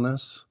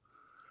fruitfulness.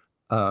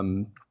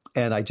 And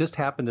I just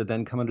happened to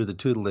then come under the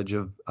tutelage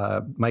of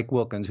Mike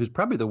Wilkins, who's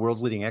probably the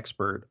world's leading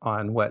expert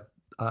on what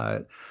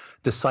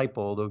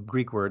disciple, the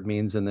Greek word,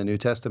 means in the New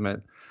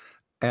Testament.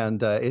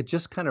 And it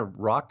just kind of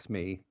rocked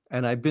me.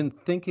 And I've been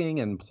thinking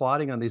and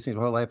plotting on these things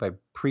my whole life. I've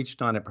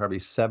preached on it probably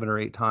 7 or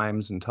 8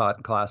 times and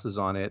taught classes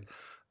on it.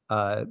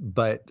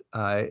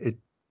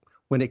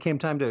 When it came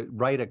time to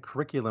write a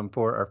curriculum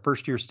for our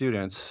first-year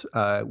students,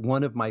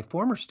 one of my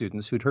former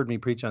students who'd heard me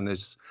preach on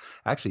this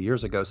actually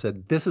years ago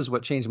said, "This is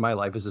what changed my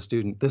life as a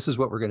student. This is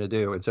what we're going to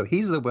do." And so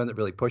he's the one that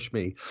really pushed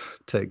me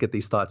to get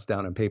these thoughts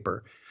down on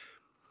paper.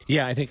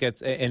 Yeah, I think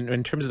it's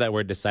in terms of that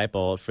word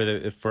disciple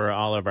for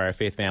all of our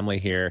faith family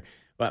here.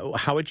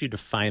 How would you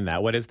define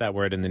that? What is that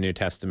word in the New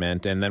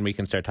Testament? And then we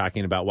can start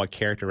talking about what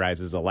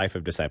characterizes a life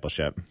of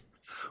discipleship.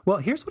 Well,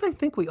 here's what I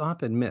think we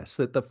often miss,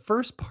 that the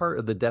first part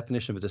of the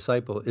definition of a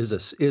disciple is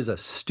a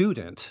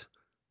student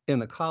in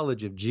the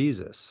college of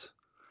Jesus.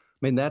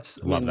 I mean,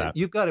 that.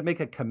 You've got to make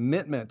a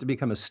commitment to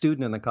become a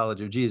student in the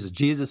college of Jesus.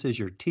 Jesus is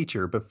your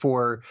teacher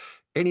before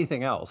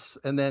anything else.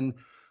 And then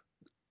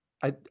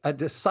a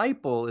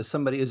disciple is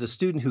a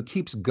student who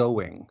keeps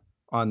going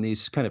on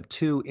these kind of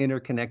 2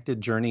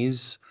 interconnected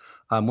journeys.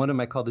 One of them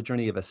I call the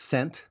journey of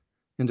ascent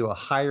into a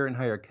higher and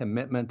higher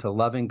commitment to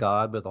loving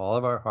God with all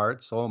of our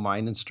heart, soul,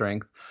 mind, and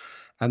strength.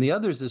 And the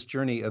other is this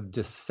journey of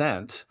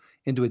descent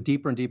into a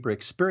deeper and deeper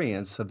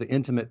experience of the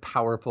intimate,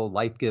 powerful,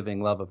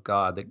 life-giving love of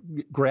God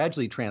that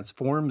gradually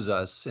transforms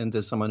us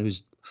into someone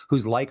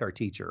who's like our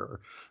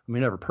teacher.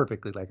 Never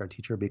perfectly like our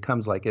teacher,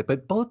 becomes like it.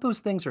 But both those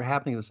things are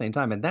happening at the same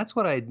time. And that's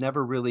what I had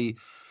never really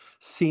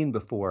seen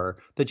before,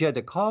 that you had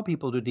to call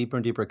people to a deeper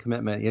and deeper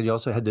commitment. You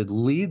also had to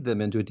lead them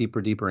into a deeper,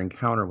 deeper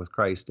encounter with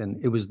Christ.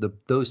 And it was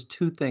those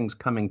 2 things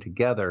coming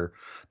together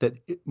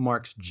that it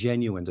marks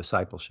genuine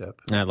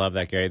discipleship. I love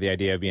that, Gary, the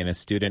idea of being a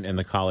student in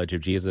the college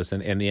of Jesus.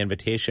 And the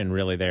invitation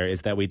really there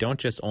is that we don't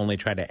just only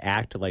try to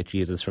act like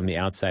Jesus from the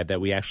outside,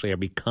 that we actually are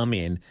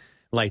becoming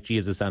like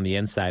Jesus on the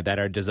inside, that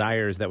our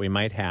desires that we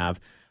might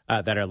have,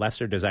 that our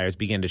lesser desires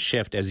begin to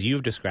shift, as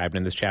you've described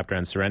in this chapter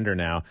on surrender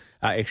now,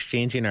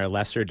 exchanging our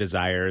lesser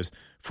desires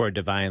for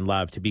divine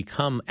love. To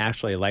become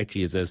actually like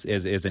Jesus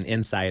is an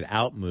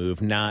inside-out move,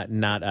 not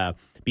a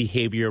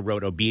behavior,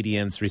 rote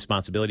obedience,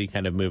 responsibility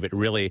kind of move. It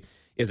really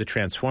is a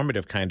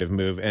transformative kind of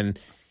move. And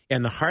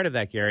the heart of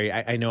that, Gary,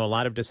 I know a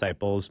lot of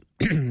disciples,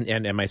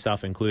 and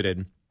myself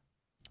included,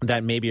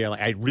 that maybe are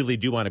like, I really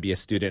do want to be a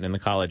student in the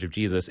college of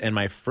Jesus. And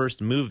my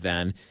first move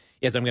then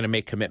is I'm going to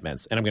make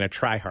commitments and I'm going to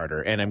try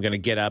harder and I'm going to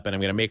get up and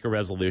I'm going to make a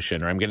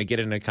resolution or I'm going to get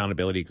in an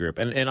accountability group.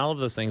 And all of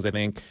those things I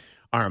think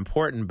are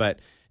important, but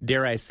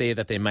dare I say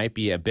that they might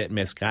be a bit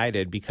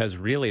misguided because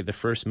really the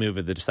first move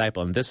of the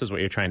disciple, and this is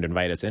what you're trying to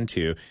invite us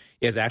into,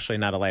 is actually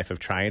not a life of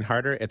trying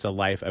harder. It's a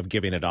life of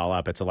giving it all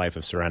up. It's a life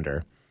of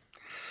surrender.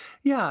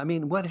 Yeah, I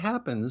mean, what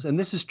happens, and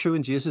this is true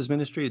in Jesus'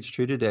 ministry, it's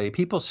true today,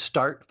 people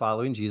start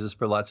following Jesus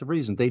for lots of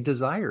reasons. They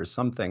desire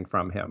something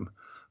from him.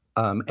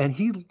 And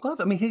he loves,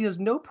 I mean, he has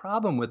no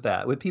problem with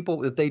that, with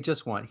people, if they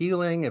just want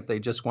healing, if they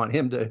just want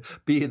him to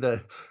be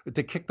to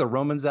kick the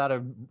Romans out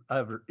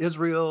of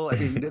Israel, I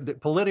mean, the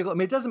political, I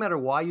mean, it doesn't matter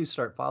why you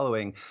start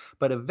following,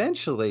 but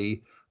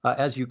eventually,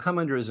 as you come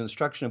under his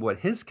instruction of what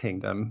his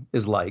kingdom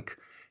is like,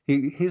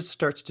 he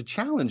starts to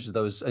challenge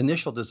those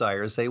initial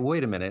desires, say,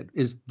 wait a minute,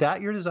 is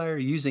that your desire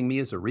using me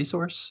as a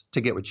resource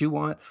to get what you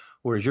want?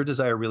 Or is your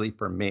desire really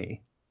for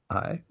me?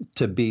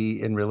 To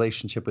be in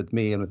relationship with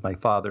me and with my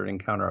Father and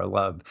encounter our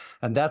love.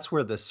 And that's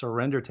where the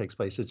surrender takes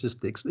place. It's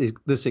just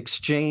this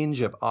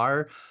exchange of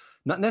our,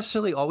 not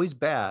necessarily always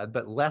bad,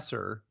 but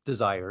lesser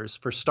desires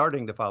for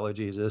starting to follow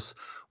Jesus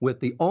with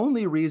the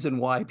only reason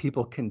why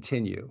people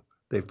continue.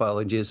 They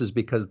follow Jesus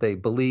because they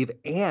believe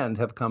and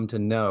have come to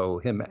know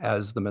him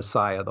as the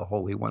Messiah, the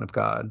Holy One of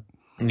God.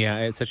 Yeah,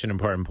 it's such an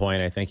important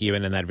point. I think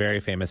even in that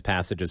very famous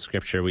passage of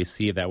Scripture, we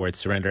see that word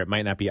surrender. It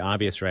might not be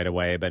obvious right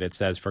away, but it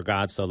says, for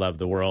God so loved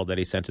the world that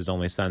he sent his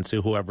only son,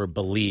 so whoever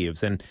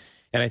believes. And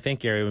I think,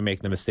 Gary, we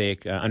make the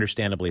mistake,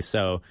 understandably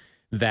so,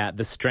 that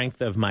the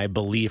strength of my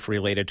belief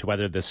related to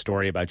whether this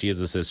story about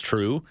Jesus is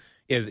true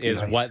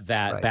is what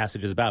that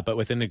passage is about. But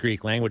within the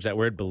Greek language, that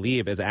word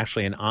believe is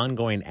actually an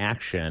ongoing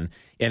action,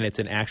 and it's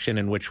an action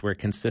in which we're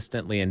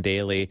consistently and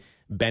daily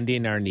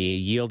bending our knee,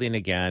 yielding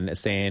again,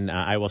 saying,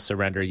 I will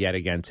surrender yet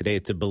again today.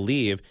 To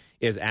believe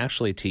is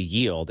actually to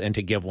yield and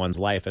to give one's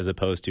life as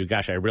opposed to,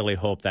 gosh, I really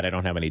hope that I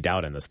don't have any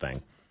doubt in this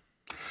thing.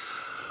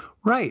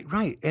 Right.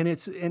 And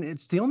it's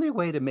the only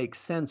way to make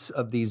sense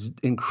of these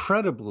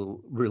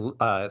incredible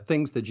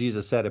things that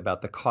Jesus said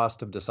about the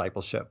cost of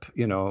discipleship.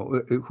 You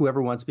know,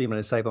 whoever wants to be my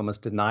disciple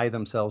must deny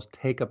themselves,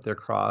 take up their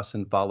cross,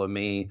 and follow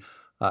me.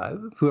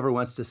 Whoever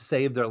wants to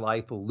save their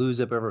life will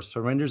lose it. Whoever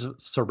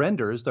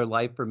surrenders their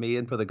life for me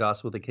and for the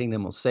gospel of the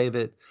kingdom will save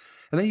it.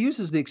 And then he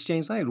uses the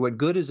exchange language. What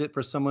good is it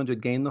for someone to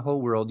gain the whole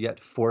world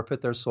yet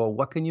forfeit their soul?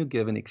 What can you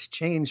give in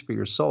exchange for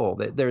your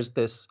soul? There's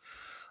this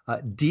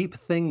deep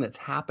thing that's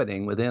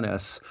happening within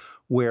us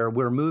where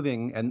we're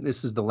moving, and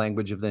this is the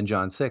language of then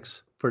John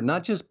 6, for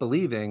not just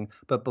believing,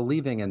 but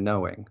believing and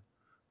knowing.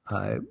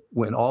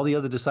 When all the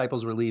other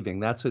disciples were leaving,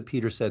 that's what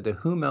Peter said, to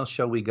whom else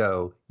shall we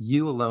go?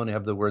 You alone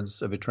have the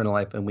words of eternal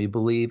life, and we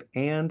believe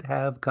and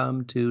have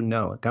come to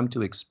know, come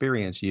to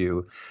experience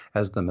you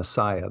as the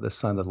Messiah, the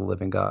Son of the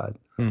living God.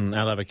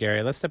 I love it,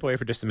 Gary. Let's step away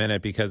for just a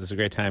minute because it's a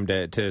great time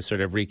to sort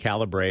of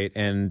recalibrate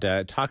and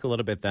talk a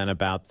little bit then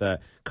about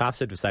the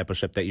cost of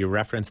discipleship that you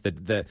referenced,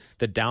 the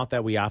doubt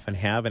that we often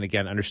have, and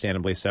again,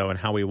 understandably so, and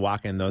how we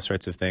walk in those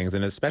sorts of things.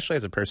 And especially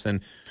as a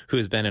person who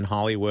has been in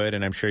Hollywood,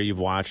 and I'm sure you've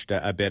watched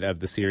a bit of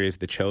the series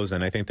The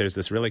Chosen, I think there's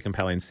this really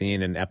compelling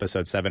scene in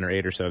episode 7 or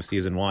 8 or so of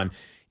season 1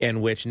 in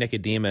which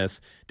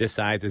Nicodemus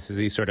decides, as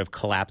he's sort of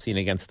collapsing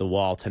against the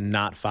wall, to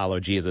not follow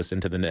Jesus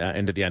into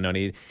the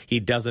unknown. He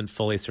doesn't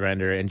fully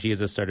surrender, and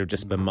Jesus sort of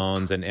just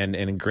bemoans and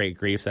in great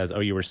grief says,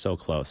 oh, you were so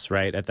close,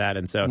 right, at that.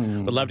 And so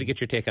would love to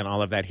get your take on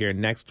all of that here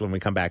next when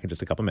we come back in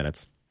just a couple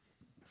minutes.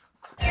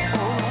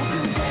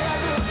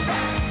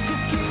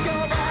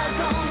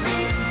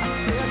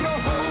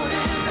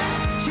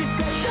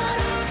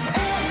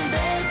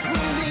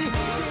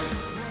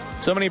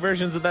 So many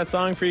versions of that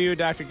song for you,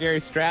 Dr. Gary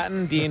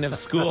Stratton, Dean of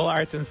School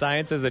Arts and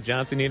Sciences at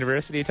Johnson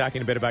University,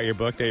 talking a bit about your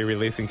book that you're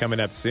releasing coming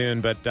up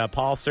soon. But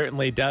Paul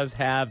certainly does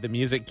have the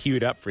music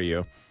queued up for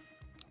you.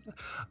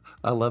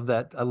 I love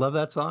that. I love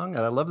that song,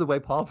 and I love the way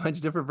Paul finds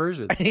different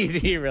versions.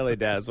 He really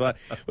does. Well,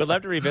 we'd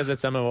love to revisit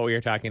some of what we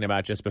were talking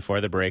about just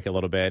before the break a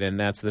little bit, and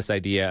that's this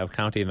idea of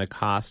counting the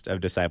cost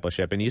of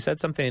discipleship. And you said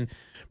something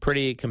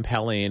pretty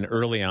compelling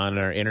early on in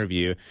our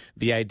interview,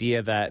 the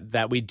idea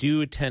that we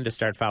do tend to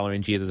start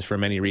following Jesus for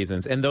many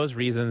reasons, and those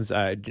reasons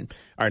are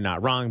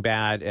not wrong,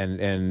 bad,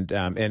 and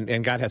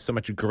God has so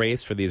much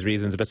grace for these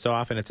reasons, but so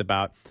often it's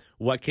about,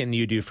 what can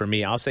you do for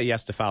me? I'll say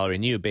yes to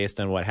following you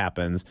based on what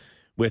happens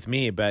with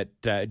me, but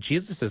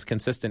Jesus'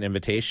 consistent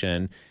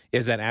invitation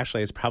is that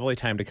actually it's probably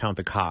time to count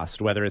the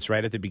cost, whether it's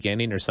right at the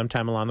beginning or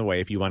sometime along the way.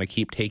 If you want to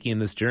keep taking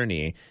this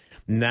journey,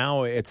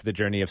 now it's the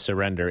journey of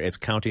surrender. It's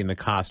counting the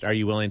cost. Are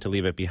you willing to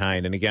leave it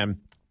behind? And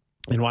again,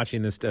 in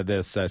watching this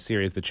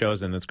series, The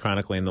Chosen, that's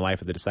chronicling the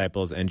life of the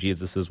disciples and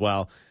Jesus as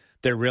well,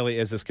 there really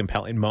is this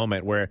compelling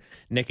moment where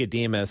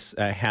Nicodemus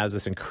has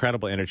this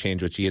incredible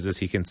interchange with Jesus.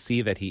 He can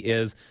see that he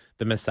is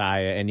the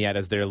Messiah, and yet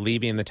as they're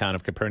leaving the town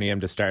of Capernaum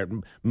to start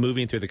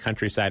moving through the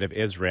countryside of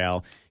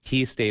Israel,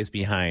 he stays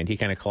behind. He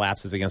kind of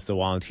collapses against the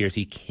wall in tears.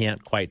 He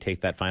can't quite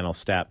take that final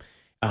step.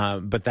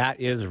 But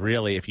that is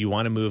really, if you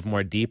want to move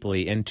more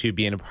deeply into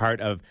being a part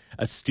of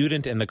a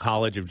student in the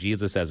college of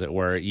Jesus, as it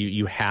were,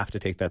 you have to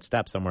take that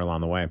step somewhere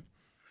along the way.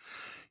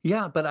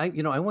 Yeah, but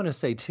I want to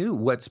say too,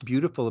 what's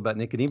beautiful about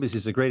Nicodemus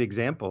is a great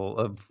example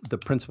of the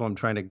principle I'm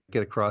trying to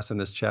get across in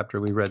this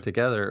chapter we read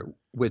together,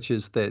 which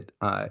is that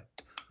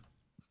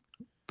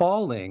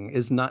falling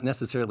is not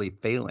necessarily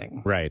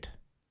failing. Right.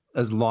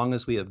 As long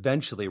as we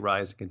eventually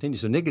rise and continue.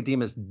 So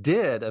Nicodemus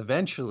did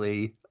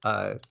eventually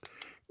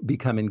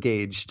become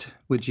engaged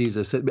with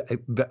Jesus,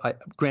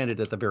 granted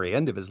at the very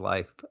end of his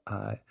life,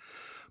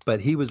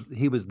 but he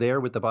was there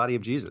with the body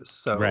of Jesus.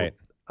 So right.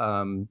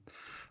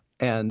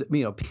 And,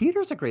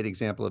 Peter's a great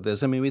example of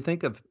this. I mean, we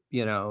think of,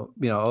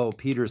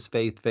 Peter's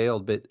faith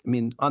failed. But,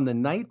 on the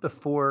night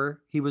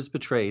before he was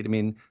betrayed,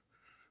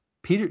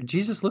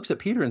 Jesus looks at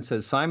Peter and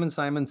says, Simon,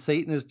 Simon,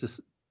 Satan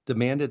has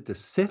demanded to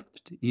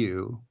sift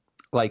you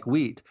like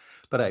wheat.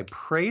 But I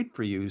prayed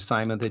for you,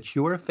 Simon, that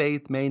your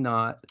faith may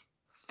not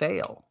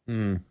fail.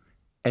 Mm.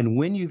 And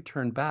when you've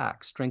turned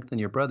back, strengthen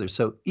your brothers.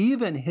 So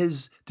even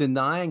his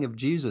denying of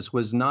Jesus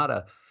was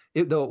not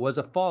though it was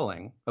a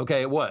falling,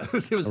 okay, it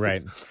was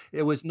right.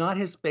 It was not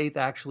his faith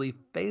actually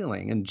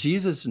failing. And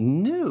Jesus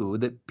knew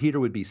that Peter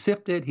would be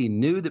sifted. He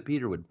knew that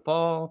Peter would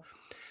fall,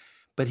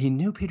 but he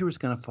knew Peter was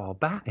going to fall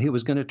back. He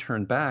was going to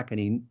turn back,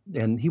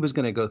 and he was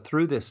going to go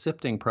through this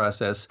sifting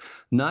process,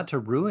 not to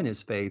ruin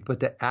his faith, but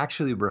to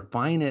actually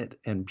refine it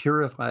and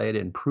purify it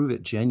and prove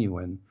it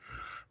genuine.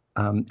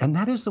 And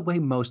that is the way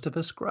most of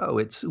us grow.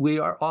 We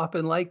are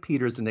often like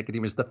Peter's and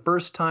Nicodemus. The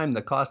first time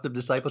the cost of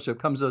discipleship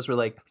comes to us, we're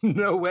like,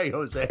 no way,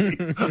 Jose.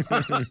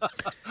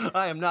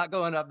 I am not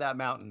going up that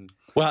mountain.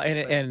 Well,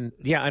 and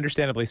yeah,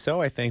 understandably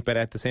so, I think. But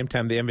at the same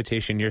time, the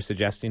invitation you're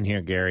suggesting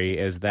here, Gary,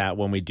 is that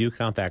when we do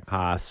count that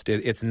cost,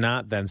 it's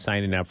not then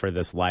signing up for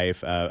this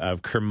life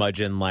of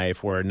curmudgeon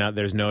life where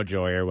there's no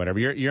joy or whatever.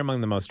 You're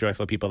among the most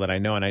joyful people that I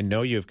know, and I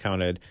know you've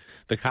counted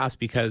the cost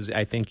because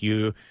I think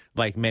you,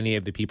 like many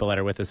of the people that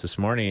are with us this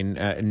morning,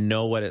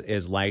 know what it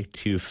is like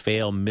to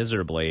fail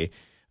miserably.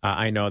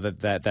 I know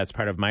that's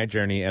part of my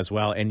journey as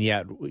well, and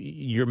yet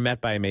you're met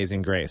by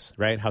amazing grace,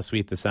 right? How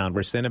sweet the sound.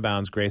 Where sin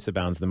abounds, grace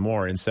abounds the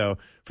more. And so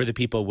for the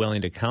people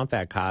willing to count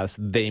that cost,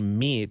 they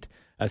meet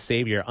a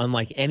Savior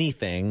unlike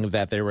anything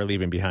that they were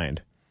leaving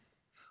behind.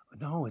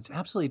 No, it's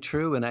absolutely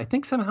true. And I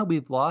think somehow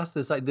we've lost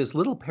this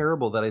little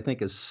parable that I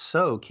think is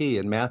so key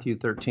in Matthew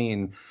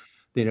 13.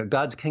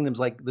 God's kingdom's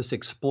like this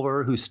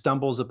explorer who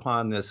stumbles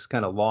upon this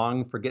kind of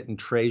long forgotten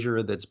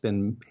treasure that's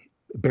been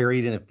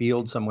buried in a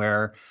field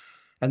somewhere.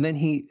 And then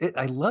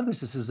I love this.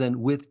 This is then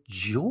with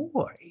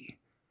joy,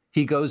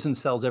 he goes and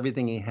sells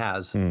everything he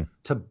has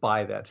to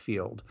buy that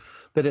field.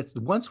 That it's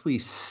once we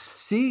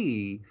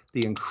see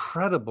the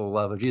incredible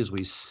love of Jesus,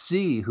 we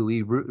see who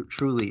he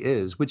truly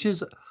is, which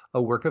is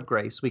a work of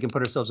grace. We can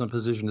put ourselves in a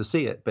position to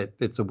see it, but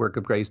it's a work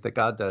of grace that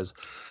God does.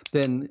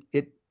 Then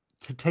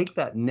to take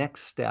that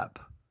next step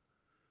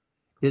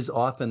is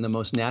often the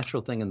most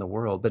natural thing in the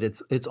world, but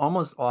it's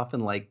almost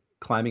often like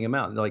climbing a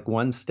mountain, like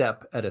one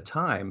step at a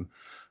time.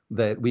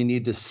 That we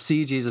need to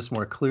see Jesus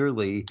more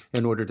clearly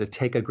in order to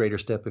take a greater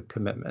step of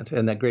commitment.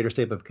 And that greater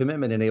step of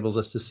commitment enables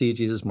us to see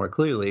Jesus more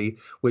clearly,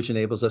 which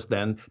enables us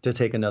then to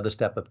take another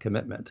step of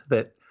commitment.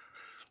 That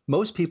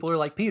most people are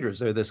like Peter's.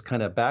 They're this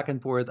kind of back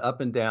and forth, up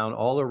and down,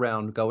 all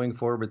around going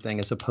forward thing,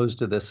 as opposed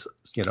to this,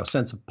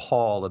 sense of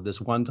Paul of this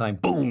one-time,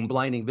 boom,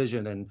 blinding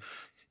vision, and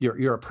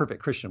you're a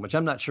perfect Christian, which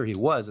I'm not sure he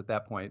was at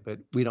that point, but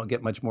we don't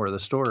get much more of the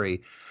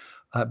story.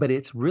 But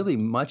it's really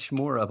much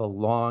more of a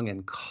long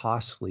and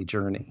costly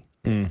journey.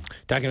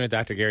 Talking with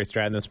Dr. Gary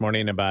Stratton this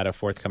morning about a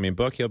forthcoming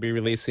book he'll be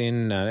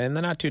releasing in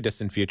the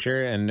not-too-distant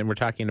future, and we're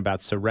talking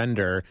about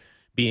surrender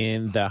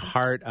being the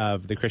heart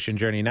of the Christian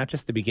journey, not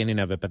just the beginning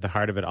of it, but the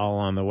heart of it all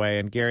along the way.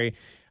 And Gary,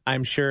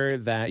 I'm sure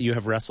that you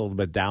have wrestled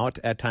with doubt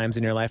at times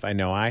in your life. I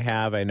know I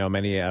have. I know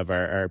many of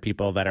our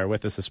people that are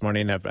with us this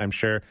morning have, I'm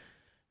sure,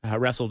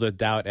 wrestled with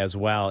doubt as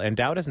well. And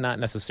doubt is not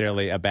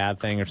necessarily a bad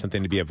thing or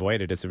something to be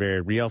avoided. It's a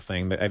very real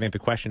thing. But I think the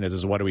question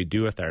is what do we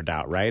do with our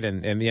doubt, right?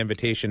 And the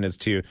invitation is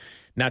to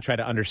not try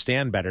to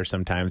understand better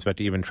sometimes, but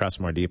to even trust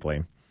more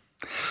deeply.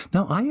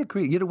 No, I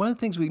agree. One of the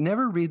things, we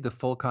never read the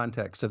full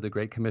context of the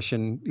Great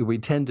Commission. We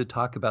tend to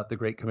talk about the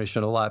Great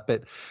Commission a lot,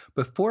 but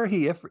before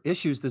he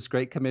issues this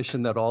Great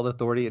Commission that all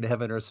authority in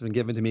heaven and earth has been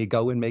given to me,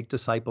 go and make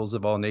disciples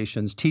of all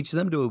nations, teach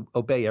them to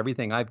obey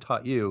everything I've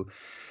taught you.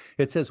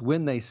 It says,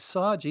 when they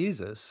saw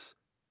Jesus,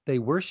 they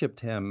worshiped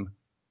him,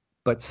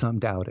 but some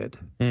doubted.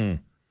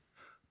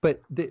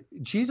 But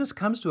Jesus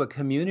comes to a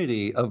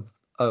community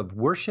of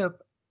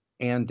worship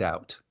and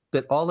doubt.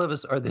 That all of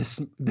us are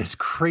this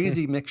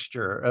crazy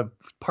mixture of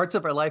parts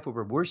of our life where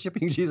we're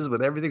worshiping Jesus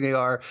with everything we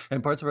are,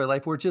 and parts of our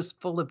life we're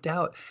just full of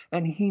doubt.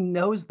 And he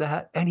knows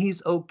that, and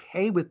he's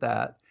okay with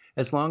that,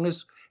 as long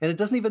as, and it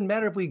doesn't even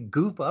matter if we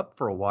goof up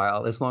for a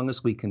while, as long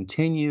as we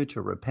continue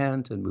to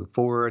repent and move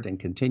forward and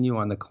continue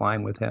on the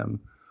climb with him.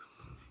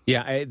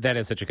 Yeah, that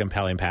is such a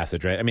compelling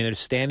passage, right? I mean, they're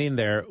standing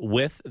there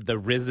with the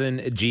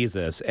risen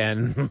Jesus,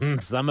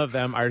 and some of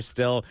them are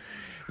still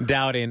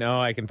doubting,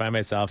 I can find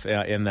myself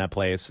in that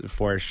place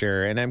for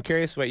sure. And I'm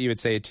curious what you would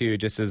say, too,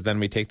 just as then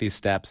we take these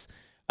steps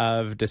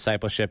of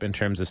discipleship in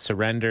terms of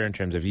surrender, in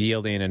terms of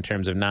yielding, in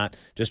terms of not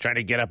just trying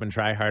to get up and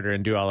try harder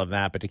and do all of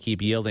that, but to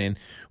keep yielding,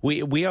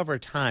 we over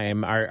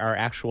time, our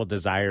actual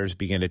desires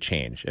begin to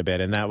change a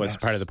bit. And that was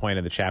part of the point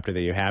of the chapter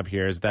that you have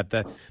here, is that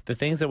the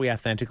things that we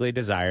authentically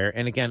desire,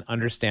 and again,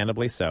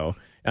 understandably so,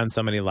 on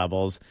so many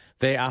levels,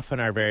 they often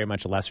are very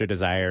much lesser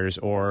desires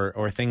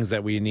or things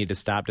that we need to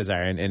stop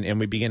desiring, and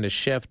we begin to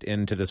shift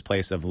into this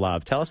place of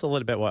love. Tell us a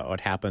little bit what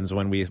happens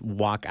when we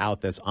walk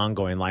out this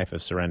ongoing life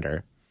of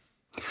surrender.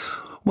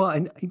 Well,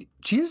 and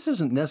Jesus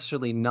doesn't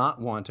necessarily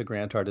not want to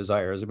grant our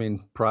desires. I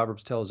mean,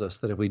 Proverbs tells us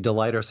that if we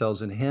delight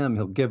ourselves in him,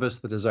 he'll give us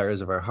the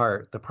desires of our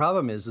heart. The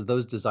problem is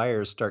those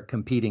desires start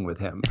competing with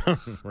him.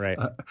 Right.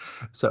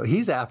 So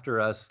he's after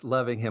us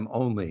loving him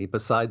only,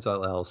 besides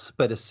all else.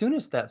 But as soon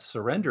as that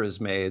surrender is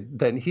made,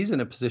 then he's in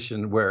a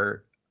position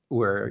where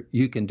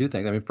you can do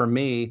things. I mean, for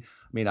me,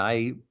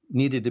 I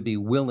needed to be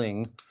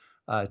willing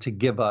to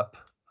give up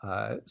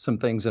some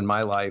things in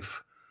my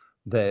life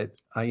that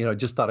I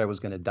just thought I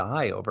was going to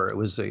die over. It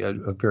was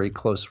a very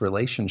close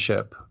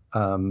relationship,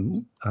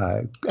 and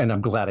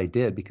I'm glad I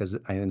did, because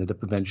I ended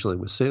up eventually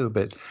with Sue.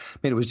 But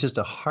it was just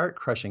a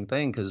heart-crushing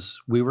thing,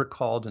 because we were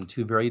called in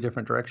two very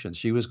different directions.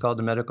 She was called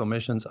to medical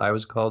missions. I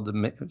was called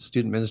to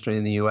student ministry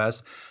in the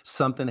U.S.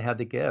 Something had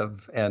to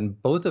give, and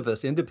both of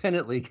us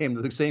independently came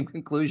to the same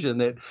conclusion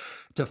that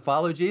to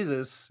follow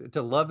Jesus,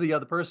 to love the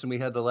other person, we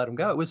had to let him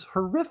go. It was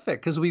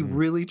horrific, because we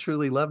really,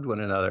 truly loved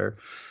one another.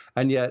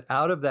 And yet,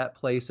 out of that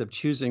place of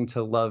choosing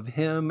to love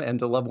him and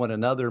to love one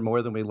another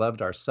more than we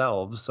loved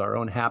ourselves, our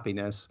own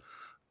happiness,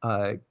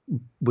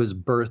 was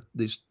birthed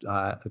these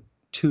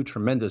two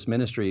tremendous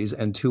ministries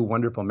and two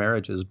wonderful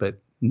marriages,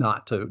 but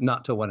not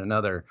to one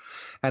another.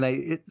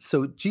 And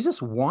so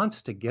Jesus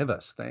wants to give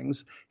us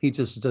things. He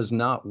just does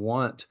not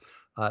want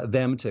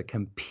them to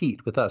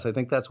compete with us. I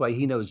think that's why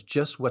he knows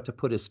just what to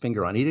put his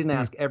finger on. He didn't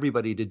ask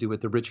everybody to do what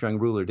the rich young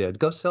ruler did.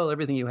 Go sell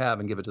everything you have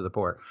and give it to the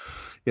poor.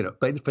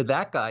 But for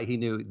that guy, he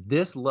knew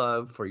this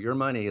love for your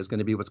money is going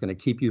to be what's going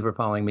to keep you from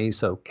following me.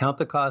 So count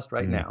the cost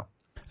right now.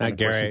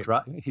 Gary,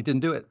 he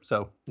didn't do it.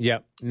 So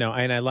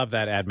and I love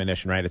that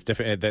admonition. Right, it's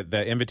different.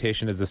 The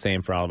invitation is the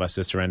same for all of us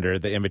to surrender.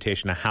 The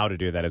invitation of how to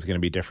do that is going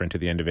to be different to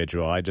the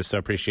individual. I just so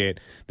appreciate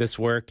this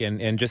work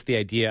and just the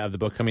idea of the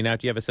book coming out.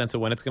 Do you have a sense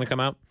of when it's going to come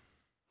out?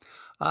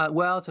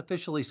 Well, it's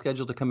officially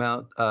scheduled to come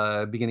out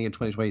beginning of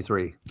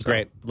 2023. So.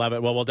 Great. Love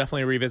it. Well, we'll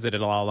definitely revisit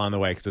it all along the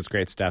way, because it's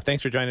great stuff.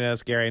 Thanks for joining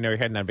us, Gary. I know you're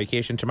heading on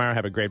vacation tomorrow.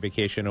 Have a great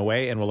vacation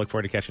away, and we'll look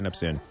forward to catching up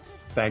soon.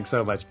 Thanks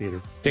so much,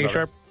 Peter.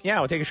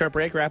 We'll take a short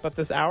break, wrap up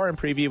this hour, and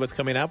preview what's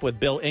coming up with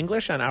Bill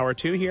English on Hour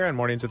 2 here on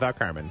Mornings Without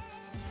Carmen.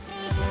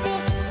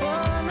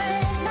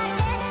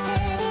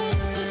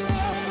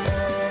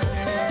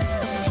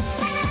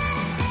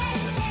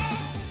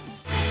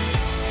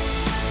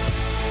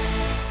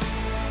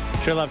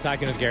 Sure love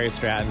talking with Gary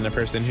Stratton, a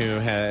person who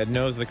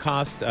knows the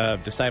cost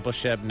of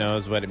discipleship,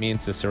 knows what it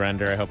means to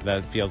surrender. I hope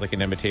that feels like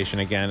an invitation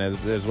again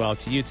as well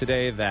to you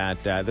today,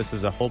 that this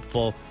is a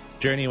hopeful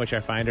journey in which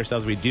I find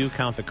ourselves. We do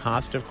count the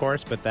cost, of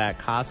course, but that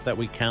cost that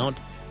we count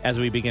as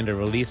we begin to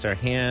release our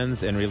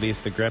hands and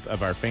release the grip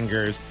of our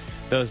fingers,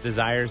 those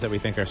desires that we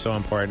think are so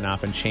important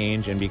often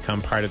change and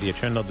become part of the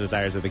eternal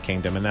desires of the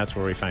kingdom. And that's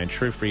where we find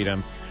true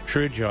freedom,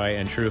 true joy,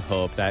 and true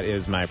hope. That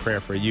is my prayer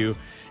for you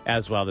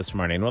as well this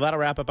morning. Well, that'll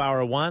wrap up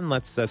Hour 1.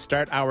 Let's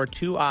start Hour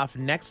 2 off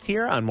next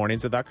here on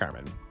Mornings Without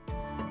Carmen.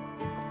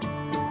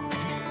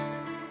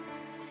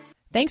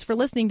 Thanks for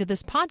listening to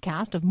this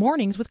podcast of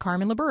Mornings with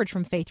Carmen LaBerge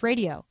from Faith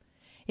Radio.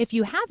 If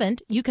you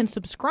haven't, you can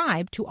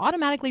subscribe to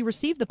automatically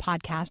receive the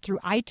podcast through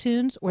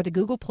iTunes or the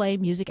Google Play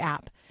Music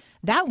app.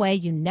 That way,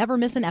 you never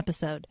miss an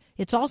episode.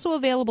 It's also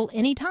available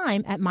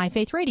anytime at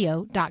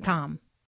myfaithradio.com.